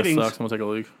 So This the guy ratings. sucks. I'm gonna take a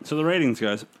leak. So the ratings,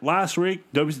 guys. Last week,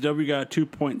 WCW got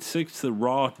 2.6. The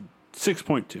Raw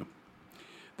 6.2.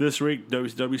 This week,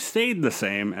 WCW stayed the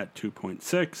same at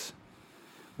 2.6,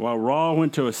 while Raw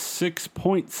went to a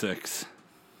 6.6.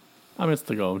 I mean, it's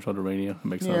the go. WrestleMania. It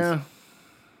makes sense. Yeah.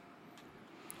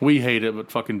 We hate it,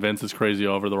 but fucking Vince is crazy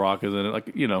over The Rock, isn't it?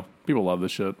 Like, you know, people love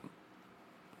this shit.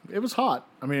 It was hot.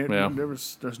 I mean, Yeah.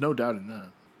 there's no doubt in that.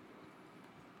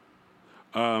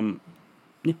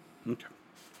 Yeah, okay.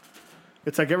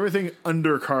 It's like everything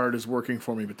undercard is working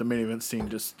for me, but the main event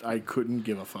scene I couldn't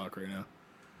give a fuck right now.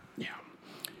 Yeah.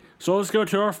 So let's go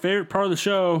to our favorite part of the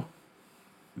show,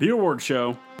 the award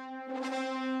show.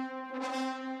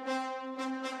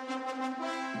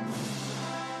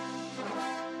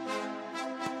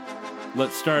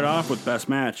 Let's start off with best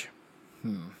match.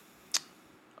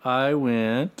 I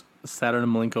went Saturn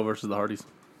and Malenko versus the Hardys.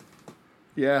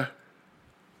 Yeah.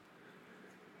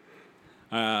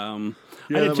 I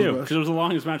that did was too, best. because it was the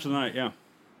longest match of the night, yeah.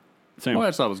 Same. Well, I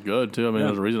just thought it was good, too. I mean,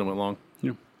 there's a reason it went long.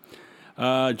 Yeah.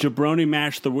 Jabroni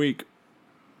match of the week.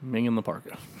 Ming in the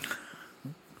Parka.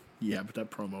 Yeah, but that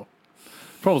promo,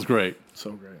 Pro was great.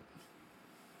 so great.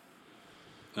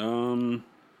 Um,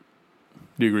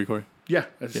 Do you agree, Corey? Yeah,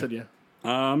 I just said yeah.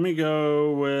 Let me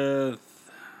go with.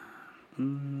 Yeah,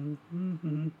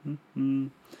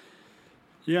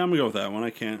 I'm gonna go with that one. I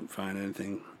can't find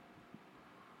anything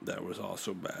that was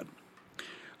also bad.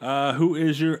 Who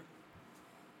is your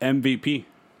MVP?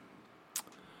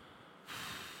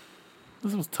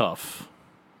 This was tough.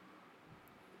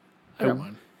 I got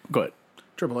mine. Go ahead.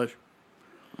 Triple H.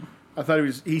 I thought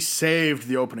he saved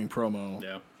the opening promo.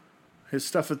 Yeah. His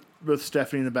stuff with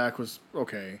Stephanie in the back was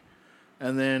okay.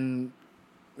 And then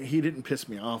he didn't piss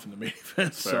me off in the main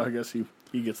event, so Fair. I guess he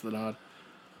gets the nod.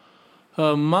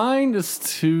 Mine is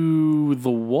to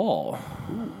the Wall.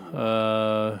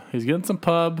 He's getting some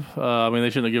pub. I mean, they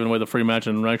shouldn't have given away the free match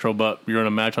in Nitro, but you're in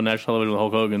a match on national television with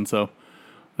Hulk Hogan, so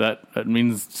that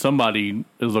means somebody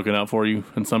is looking out for you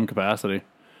in some capacity.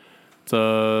 It's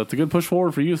a good push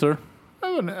forward for you, sir. I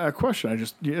have a question.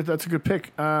 That's a good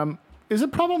pick. Is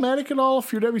it problematic at all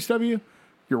if you're WCW?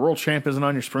 Your world champ isn't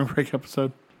on your spring break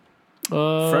episode?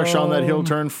 Fresh on that heel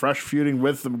turn, fresh feuding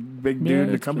with the big dude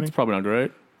in the company? It's probably not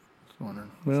great. Just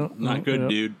wondering. Well, Not good, yeah.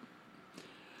 dude.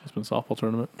 It's been a softball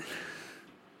tournament.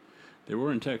 They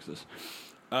were in Texas.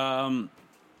 I'm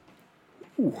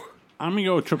gonna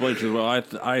go with Triple H as well.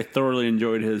 I thoroughly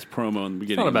enjoyed his promo in the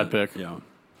beginning. not a bad pick. Yeah.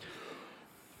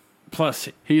 Plus,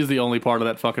 He's the only part of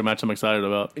that fucking match I'm excited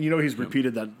about. And you know he's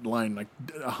repeated that line like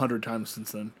 100 times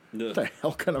since then. Yeah. What the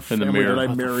hell kind of In the family did mirror. I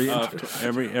marry up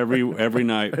into? every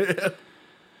night.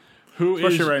 Who is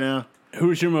Especially right now.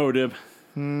 who's your motive?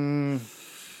 I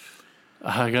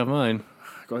got mine.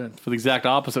 Go ahead. For the exact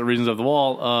opposite reasons of the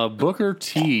Wall. Booker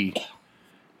T,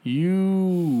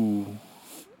 you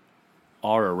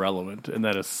are irrelevant, and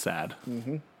that is sad.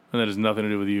 Mm-hmm. And that has nothing to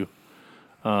do with you.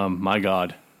 My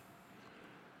God.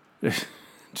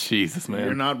 Jesus, man.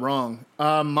 You're not wrong.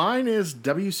 Mine is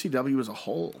WCW as a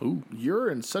whole. Ooh. You're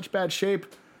in such bad shape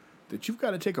that you've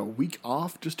got to take a week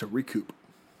off just to recoup.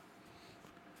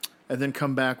 And then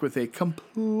come back with a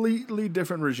completely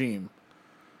different regime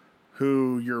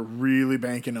who you're really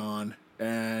banking on.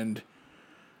 And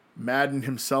Madden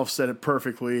himself said it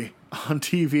perfectly on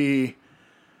TV.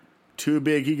 Two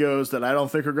big egos that I don't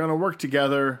think are going to work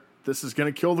together. This is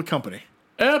going to kill the company.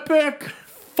 Epic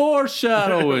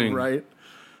foreshadowing. Right?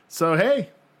 So, hey,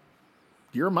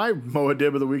 you're my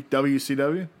Moadib of the week,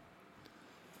 WCW.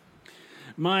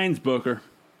 Mine's Booker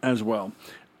as well.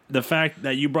 The fact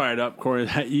that you brought it up, Corey,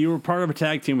 that you were part of a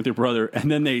tag team with your brother,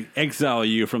 and then they exile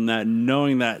you from that,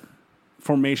 knowing that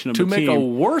formation of To the make team. a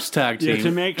worse tag team. Yeah,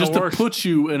 to make a just worse- to put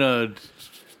you in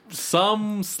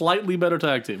some slightly better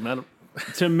tag team. Man,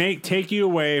 take you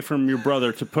away from your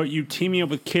brother, to put you teaming up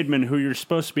with Kidman, who you're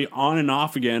supposed to be on and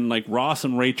off again, like Ross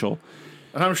and Rachel.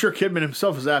 And I'm sure Kidman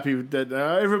himself is happy that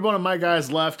every one of my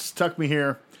guys left, stuck me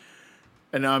here,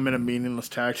 and now I'm in a meaningless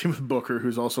tag team with Booker,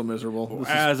 who's also miserable. This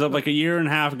is- As of like a year and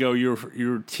a half ago, you're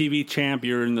TV champ.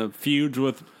 You're in the feuds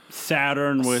with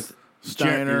Saturn, with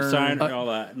Steiner. all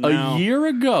that. Now, a year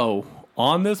ago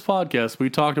on this podcast, we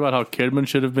talked about how Kidman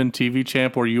should have been TV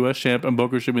champ or U.S. champ, and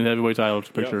Booker should be in the heavyweight title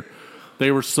picture. They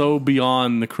were so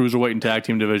beyond the cruiserweight and tag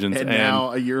team divisions, And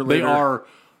now, a year they later- are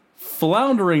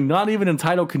floundering, not even in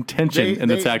title contention in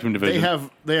the tag team division.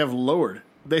 They have lowered.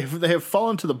 They have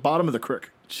fallen to the bottom of the creek.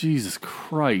 Jesus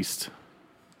Christ!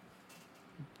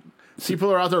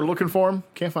 People are out there looking for them.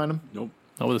 Can't find them. nope.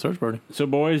 Not with a search party. So,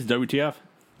 boys, WTF?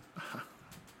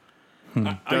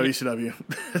 WCW.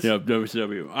 Yep,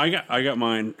 WCW. I got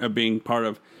mine of being part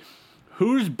of.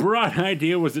 Whose broad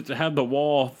idea was it to have the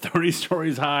wall 30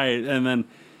 stories high and then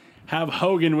have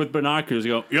Hogan with binoculars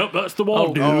go, "Yep, that's the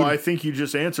wall, dude." Oh, I think you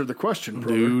just answered the question,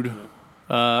 brother. Dude.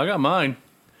 I got mine.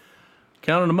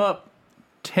 Counting them up.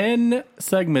 10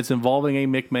 segments involving a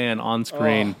McMahon on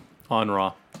screen on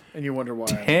Raw. And you wonder why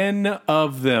 10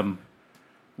 of them.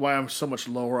 why I'm so much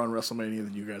lower on WrestleMania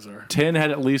than you guys are. 10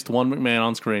 had at least one McMahon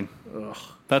on screen. Ugh,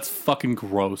 That's fucking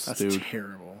gross, that's dude.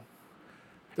 terrible.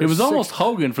 It was There's almost six-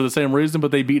 Hogan for the same reason, but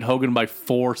they beat Hogan by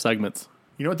 4 segments.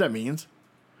 You know what that means?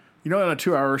 You know, on a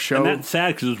 2-hour show, And that's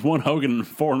sad because there's one Hogan and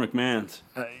 4 McMahons.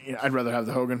 I'd rather have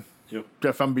the Hogan. Yep.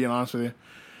 If I'm being honest with you.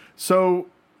 So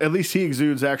at least he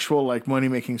exudes actual like money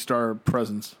making star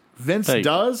presence. Vince Hey,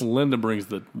 does. Linda brings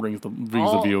the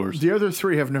All- viewers. The other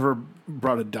 3 have never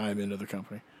brought a dime into the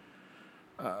company.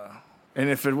 And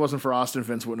if it wasn't for Austin,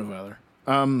 Vince wouldn't have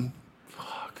either.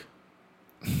 Fuck.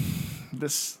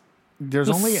 There's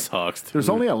This only sucks. there's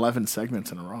dude. only 11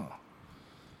 segments in a row.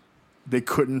 They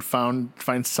couldn't find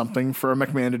something for a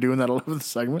McMahon to do in that 11th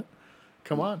segment.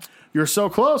 Come on, you're so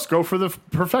close. Go for the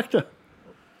perfecta.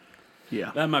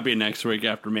 Yeah, That might be next week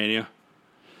after Mania.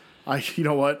 you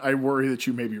know what? I worry that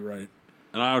you may be right.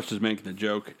 And I was just making a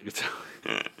joke.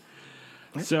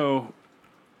 So,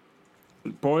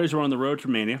 boys, we're on the road to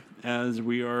Mania as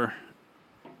we are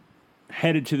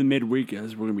headed to the midweek,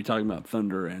 as we're going to be talking about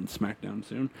Thunder and SmackDown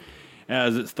soon,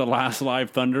 as it's the last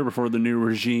live Thunder before the new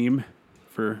regime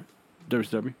for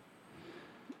WCW.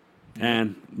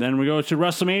 And then we go to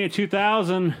WrestleMania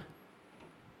 2000.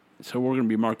 So we're going to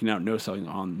be marking out no selling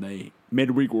on the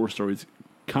midweek war stories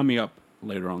coming up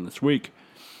later on this week.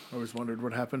 I always wondered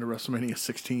what happened to WrestleMania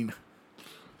 16.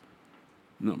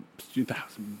 No, it's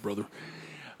 2000, brother.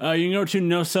 You can go to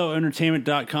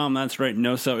nocellentertainment.com. That's right,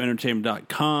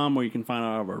 nocellentertainment.com, where you can find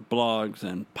all of our blogs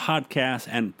and podcasts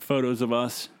and photos of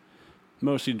us,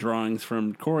 mostly drawings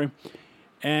from Corey.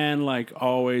 And like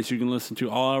always, you can listen to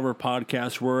all of our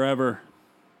podcasts wherever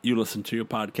you listen to your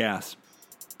podcasts.